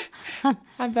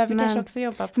 Han behöver kanske också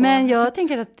jobba på. Men jag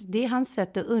tänker att det är hans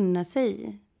sätt att unna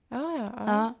sig.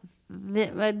 Ja.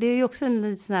 Det är ju också en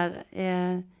liten sån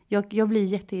här... jag blir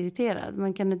jätteirriterad.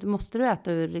 Men måste du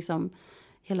äta ur liksom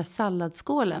hela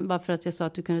salladsskålen bara för att jag sa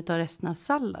att du kunde ta resten av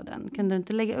salladen? Kan du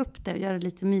inte lägga upp det och göra det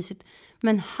lite mysigt?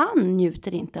 Men han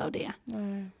njuter inte av det.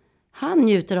 Nej. Han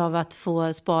njuter av att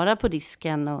få spara på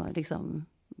disken och liksom...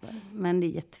 Men det är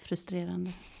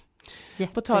jättefrustrerande.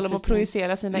 På tal om att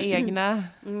projicera sina egna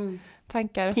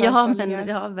tankar.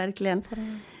 Ja, verkligen.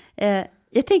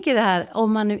 Jag tänker det här,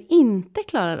 om man nu inte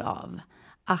klarar av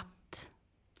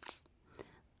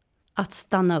att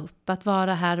stanna upp, att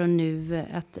vara här och nu,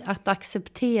 att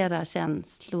acceptera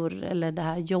känslor eller det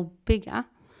här jobbiga.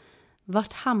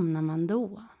 Vart hamnar man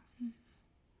då?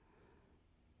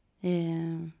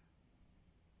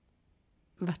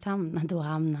 Då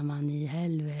hamnar man i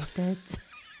helvetet.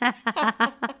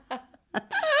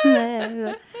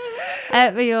 Nej.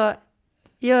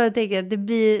 Jag tänker att det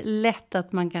blir lätt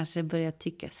att man kanske börjar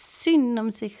tycka synd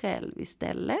om sig själv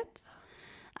istället.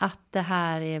 Att det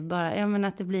här är bara, jag menar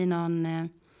att det blir någon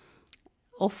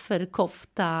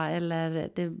offerkofta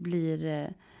eller det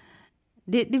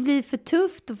blir för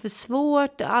tufft och för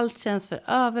svårt och allt känns för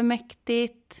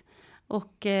övermäktigt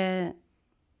och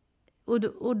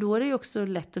då är det ju också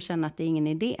lätt att känna att det är ingen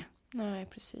idé. Nej,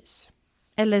 precis.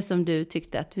 Eller som du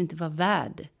tyckte att du inte var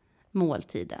värd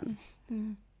måltiden.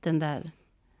 Den där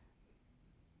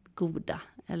goda.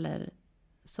 Eller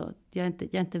så. Jag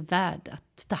är inte värd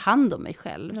att ta hand om mig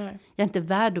själv. Nej. Jag är inte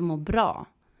värd att må bra.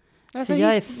 Alltså,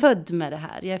 jag är född med det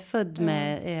här. Jag är född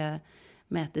med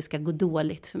att det ska gå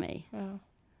dåligt för mig. Ja.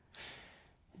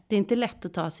 Det är inte lätt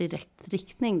att ta sig i rätt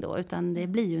riktning då. Utan det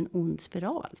blir ju en ond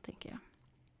spiral, tänker jag.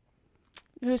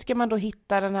 Hur ska man då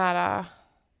hitta den här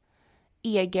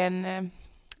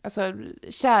alltså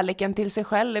kärleken till sig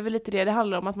själv? Det är väl lite det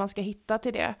handlar om, att man ska hitta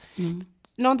till det.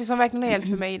 Någonting som verkligen är helt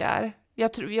för mig där.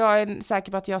 Jag är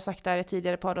säker på att jag har sagt det här i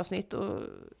tidigare poddavsnitt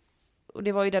och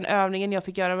det var ju den övningen jag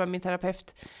fick göra med min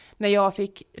terapeut när jag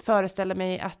fick föreställa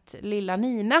mig att lilla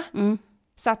Nina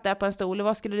satt där på en stol och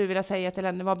vad skulle du vilja säga till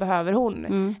henne, vad behöver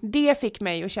hon? Det fick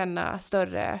mig att känna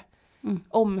större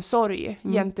omsorg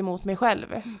gentemot mig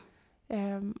själv.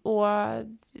 Och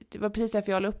det var precis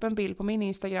därför jag la upp en bild på min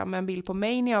Instagram med en bild på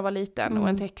mig när jag var liten och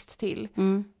en text till.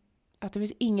 Att det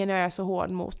finns ingen jag är så hård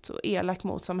mot och elak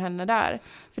mot som henne där.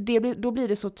 För då blir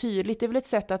det så tydligt. Det är väl ett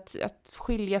sätt att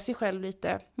skilja sig själv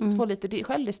lite. Att få lite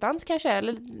självdistans kanske.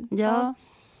 Eller, ja.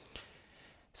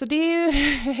 Så det är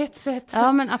ju ett sätt.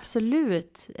 Ja, men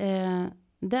absolut.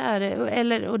 Det är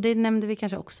det. Och det nämnde vi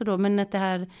kanske också då. Men att det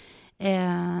här...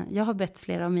 jag har bett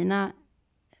flera av mina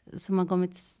som har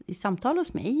kommit i samtal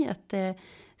hos mig att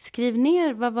skriv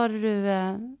ner vad var det du...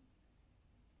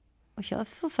 Och jag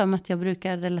får för mig att jag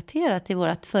brukar relatera till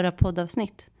vårt förra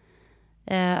poddavsnitt.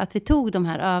 Att vi tog de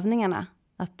här övningarna.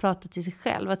 Att prata till sig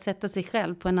själv. Att sätta sig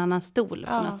själv på en annan stol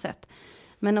på något sätt.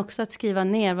 Men också att skriva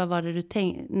ner vad var det du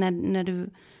tänkte. När du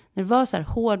var så här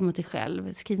hård mot dig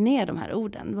själv. Skriv ner de här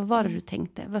orden. Vad var det du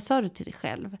tänkte? Vad sa du till dig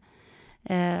själv?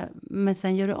 Men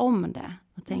sen gör du om det.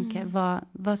 Och tänker,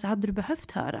 vad hade du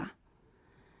behövt höra?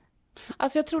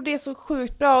 Alltså jag tror det är så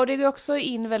sjukt bra och det går också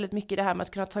in väldigt mycket i det här med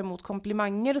att kunna ta emot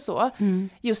komplimanger och så.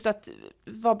 Just att,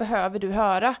 vad behöver du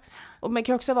höra? Och det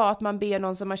kan också vara att man ber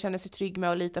någon som man känner sig trygg med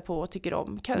och litar på och tycker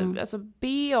om. Alltså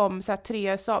be om så här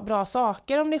 3 bra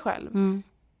saker om dig själv.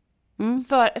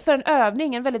 För en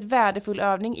övning, en väldigt värdefull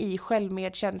övning i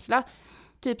självmedkänsla.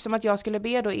 Typ som att jag skulle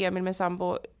be då Emil med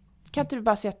sambo, kan inte du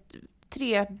bara säga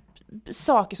 3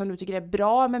 saker som du tycker är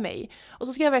bra med mig. Och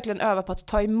så ska jag verkligen öva på att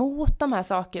ta emot de här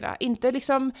sakerna. Inte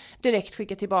liksom direkt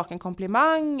skicka tillbaka en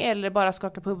komplimang eller bara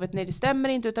skaka på huvudet, nej det stämmer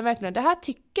inte, utan verkligen det här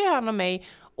tycker han om mig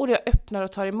och jag öppnar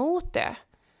och tar emot det.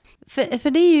 För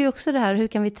det är ju också det här, hur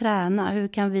kan vi träna? Hur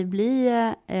kan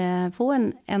vi få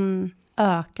en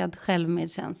ökad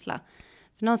självmedkänsla?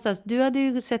 För någonstans, du hade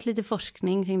ju sett lite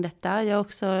forskning kring detta. Jag har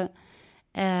också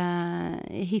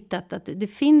hittat att det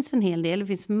finns en hel del. Det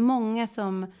finns många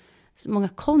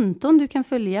konton du kan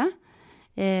följa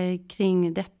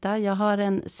kring detta. Jag har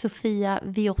en Sofia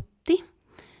Viotti,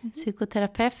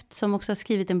 psykoterapeut, som också har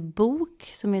skrivit en bok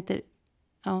som heter,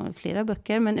 flera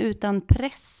böcker, men utan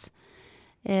press,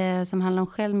 som handlar om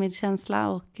självmedkänsla.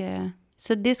 Och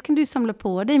så det ska du samla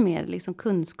på dig mer, liksom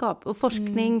kunskap. Och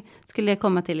forskning skulle jag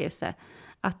komma till just det.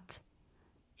 Att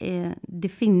det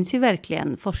finns ju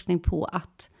verkligen forskning på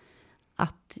att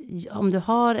om du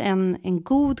har en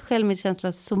god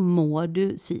självmedkänsla så mår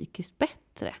du psykiskt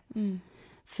bättre.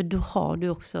 För då har du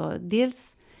också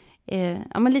dels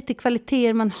lite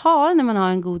kvaliteter man har när man har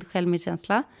en god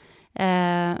självmedkänsla.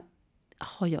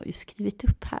 Har jag ju skrivit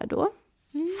upp här då.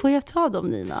 Får jag ta dem,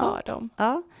 Nina? Ta dem.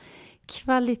 Ja.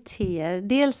 Kvaliteter.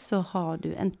 Dels så har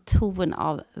du en ton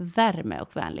av värme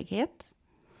och vänlighet.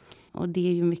 Och det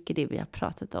är ju mycket det vi har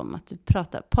pratat om. Att du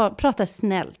pratar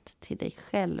snällt till dig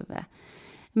själv.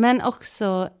 Men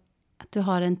också att du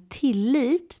har en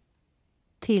tillit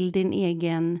till din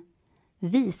egen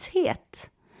vishet.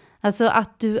 Alltså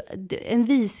att en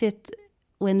vishet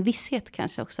och en visshet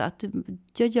kanske också. Att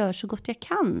jag gör så gott jag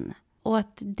kan. Och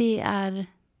att det är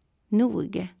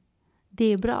nog. Det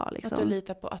är bra liksom. Att du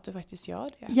litar på att du faktiskt gör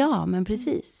det. Ja, men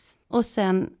precis. Och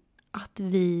sen att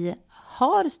vi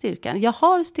har styrkan. Jag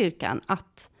har styrkan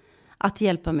att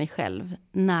hjälpa mig själv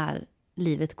när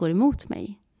livet går emot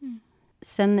mig.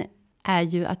 Sen är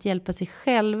ju att hjälpa sig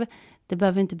själv, det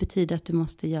behöver inte betyda att du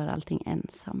måste göra allting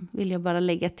ensam. Vill jag bara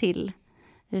lägga till.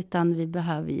 Utan vi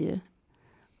behöver ju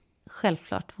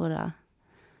självklart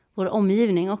vår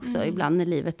omgivning också. Ibland när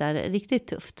livet är riktigt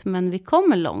tufft. Men vi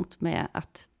kommer långt med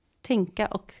att tänka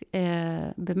och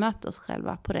bemöta oss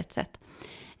själva på rätt sätt.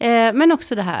 Men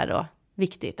också det här då,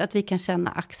 viktigt. Att vi kan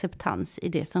känna acceptans i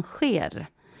det som sker.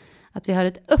 Att vi har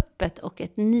ett öppet och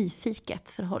ett nyfiket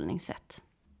förhållningssätt.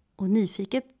 Och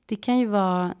nyfiket, det kan ju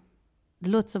vara... Det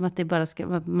låter som att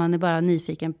man är bara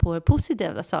nyfiken på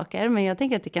positiva saker. Men jag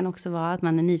tänker att det kan också vara att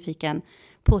man är nyfiken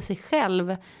på sig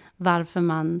själv. Varför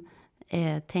man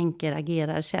tänker,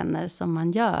 agerar, känner som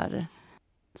man gör.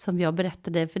 Som jag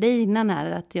berättade för dig innan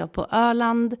här. Att jag på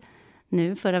Öland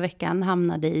nu förra veckan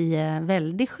hamnade i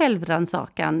väldigt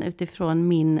självrannsakan utifrån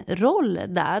min roll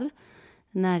där.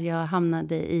 När jag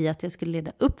hamnade i att jag skulle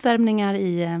leda uppvärmningar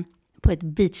på ett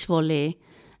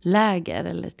beachvolleyläger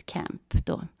eller ett camp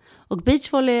då. Och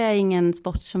beachvolley är ingen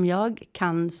sport som jag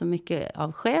kan så mycket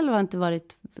av själv. Har inte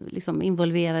varit liksom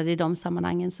involverad i de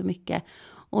sammanhangen så mycket.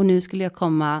 Och nu skulle jag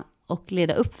komma och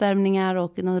leda uppvärmningar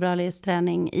och någon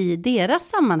rörlighetsträning i deras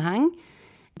sammanhang.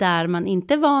 Där man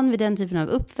inte är van vid den typen av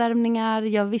uppvärmningar.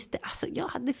 Jag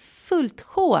hade fullt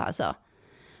sjå alltså.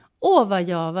 Och vad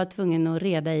jag var tvungen att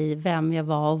reda i vem jag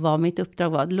var och vad mitt uppdrag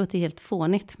var. Det låter helt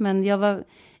fånigt, men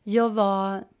jag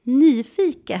var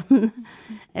nyfiken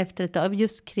efter ett tag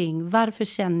just kring varför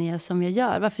känner jag som jag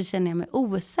gör? Varför känner jag mig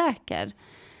osäker?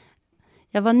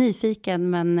 Jag var nyfiken,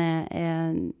 men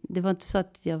det var inte så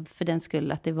att jag för den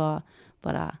skull att det var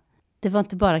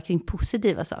inte bara kring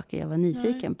positiva saker jag var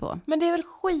nyfiken på. Men det är väl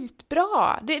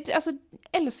skitbra.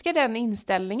 Älskar den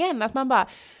inställningen att man bara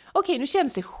okej, nu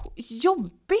känns det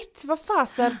jobbigt. Vad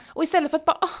fasen? Och istället för att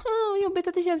bara jobbigt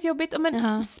att det känns jobbigt.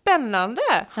 Men spännande.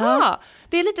 Ja.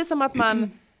 Det är lite som att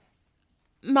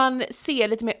man ser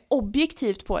lite mer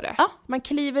objektivt på det. Ja. Man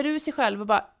kliver ur sig själv och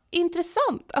bara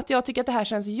intressant att jag tycker att det här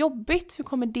känns jobbigt. Hur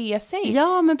kommer det sig?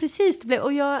 Ja, men precis.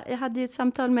 Och jag hade ju ett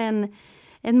samtal med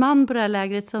en man på det här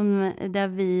lägret där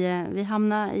vi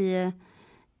hamnade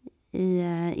i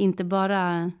inte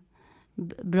bara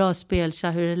bra spel, så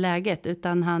hur är läget,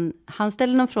 utan han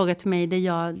ställde någon fråga till mig där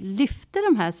jag lyfte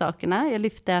de här sakerna. Jag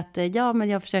lyfte att men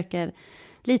jag försöker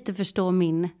lite förstå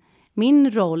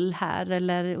min roll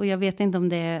här, och jag vet inte om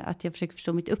det är att jag försöker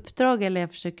förstå mitt uppdrag eller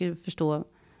jag försöker förstå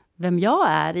vem jag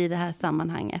är i det här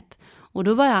sammanhanget. Och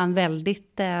då var han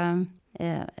väldigt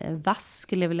vass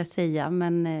skulle jag vilja säga,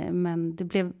 men det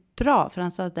blev bra för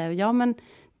han sa att men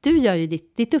du gör ju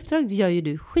ditt uppdrag gör ju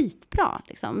du skitbra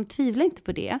liksom. Tvivla inte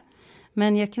på det.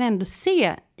 Men jag kan ändå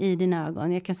se i dina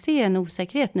ögon, jag kan se en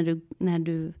osäkerhet när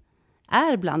du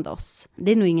är bland oss.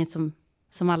 Det är nog inget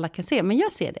som alla kan se, men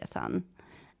jag ser det, sa han.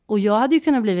 Och jag hade ju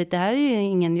kunnat blivit, det här är ju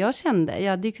ingen jag kände,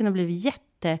 jag hade ju kunnat blivit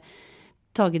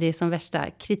tagit det som värsta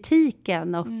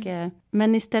kritiken.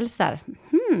 Men istället så här,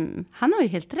 han har ju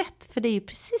helt rätt. För det är ju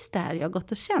precis det här jag har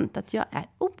gått och känt, att jag är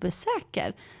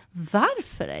osäker.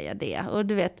 Varför är jag det? Och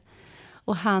du vet,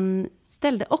 Och han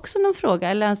ställde också någon fråga.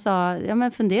 Eller han sa,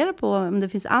 fundera på om det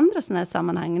finns andra sådana här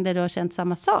sammanhang där du har känt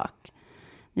samma sak.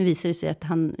 Nu visar det sig att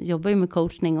han jobbar ju med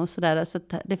coachning och sådär. Så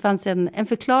det fanns en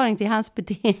förklaring till hans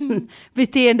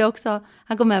beteende också.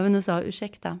 Han kom även och sa,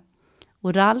 ursäkta.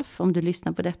 Och Ralf, om du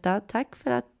lyssnar på detta, tack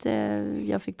för att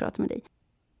jag fick prata med dig.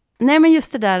 Nej, men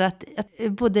just det där att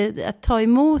både att ta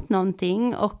emot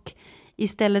någonting och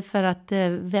istället för att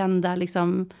vända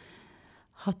liksom,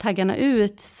 ha taggarna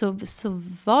ut så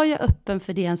var jag öppen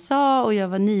för det han sa och jag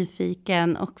var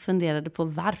nyfiken och funderade på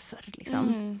varför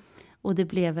liksom. Och det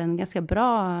blev en ganska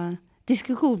bra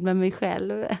diskussion med mig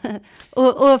själv.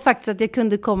 och faktiskt att jag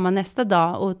kunde komma nästa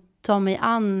dag och ta mig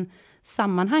an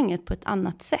sammanhanget på ett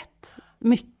annat sätt.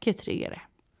 Mycket tryggare.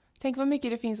 Tänk vad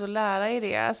mycket det finns att lära i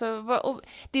det. Alltså, och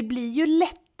det blir ju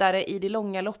lättare i det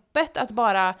långa loppet att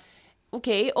bara,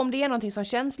 okej, om det är någonting som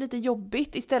känns lite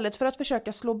jobbigt, istället för att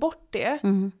försöka slå bort det,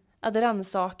 att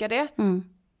rannsaka det.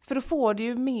 För då får du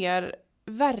ju mer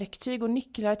verktyg och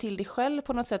nycklar till dig själv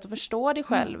på något sätt och förstå dig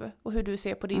själv och hur du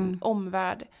ser på din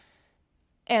omvärld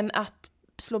än att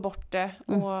slå bort det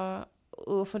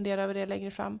och fundera över det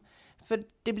längre fram. För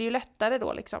det blir ju lättare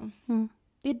då liksom.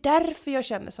 Det är därför jag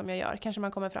känner som jag gör, kanske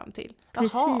man kommer fram till.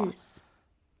 Precis.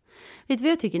 Vet du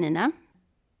vad jag tycker, Nina?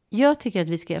 Jag tycker att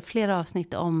vi ska göra flera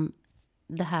avsnitt om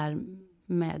det här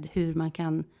med hur man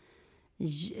kan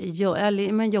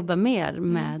jobba mer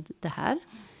med det här.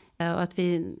 Och att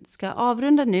vi ska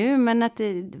avrunda nu, men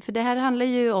för det här handlar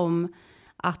ju om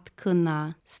att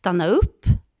kunna stanna upp,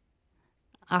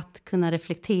 att kunna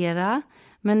reflektera,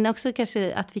 men också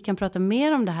kanske att vi kan prata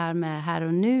mer om det här med här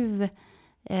och nu,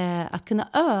 att kunna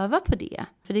öva på det.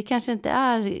 För det kanske inte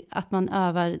är att man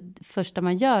övar första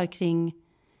man gör kring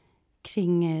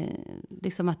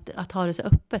liksom att ha det så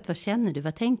öppet. Vad känner du?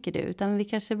 Vad tänker du? Utan vi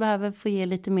kanske behöver få ge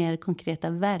lite mer konkreta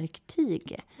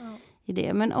verktyg i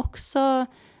det. Men också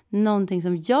någonting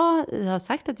som jag har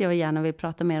sagt att jag gärna vill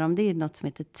prata mer om, det är något som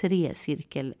heter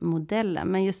 3-cirkelmodellen.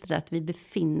 Men just det att vi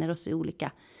befinner oss i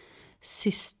olika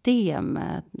system,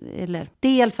 eller det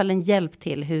är i alla fall en hjälp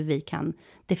till hur vi kan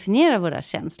definiera våra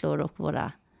känslor och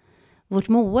vårt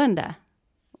mående.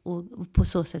 Och på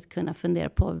så sätt kunna fundera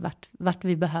på vart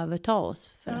vi behöver ta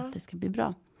oss för att det ska bli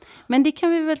bra. Men det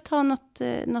kan vi väl ta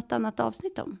något annat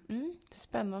avsnitt om.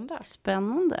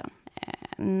 Spännande.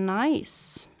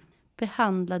 Nice.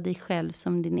 Behandla dig själv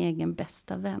som din egen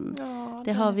bästa vän. Ja,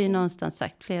 det har vi ju någonstans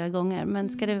sagt flera gånger. Men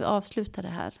ska du avsluta det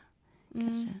här?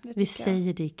 Kanske. Vi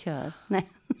säger det i kör. Nej.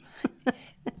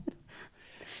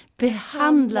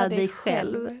 Behandla dig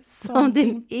själv som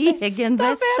din egen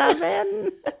bästa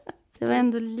vän. Det var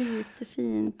ändå lite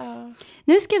fint. Ja.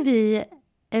 Nu ska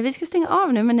vi ska stänga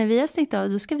av nu, men när vi har stängt av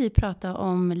då ska vi prata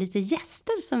om lite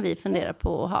gäster som vi funderar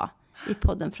på att ha i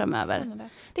podden framöver. Spännande.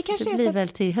 Det kanske blir väl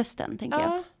till hösten, tänker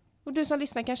jag. Och du som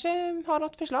lyssnar kanske har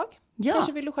något förslag? Ja.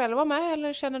 Kanske vill du själv vara med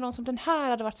eller känner någon som den här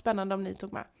hade varit spännande om ni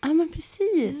tog med? Ja, men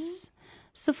precis.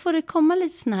 Så får det komma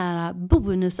lite såna här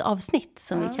bonusavsnitt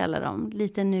som vi kallar dem.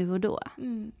 Lite nu och då.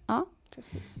 Ja.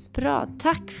 Precis. Bra,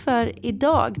 tack för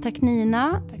idag. Tack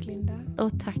Nina. Tack Linda.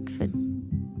 Och tack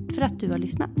för att du har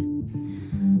lyssnat.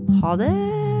 Ha det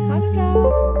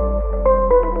bra.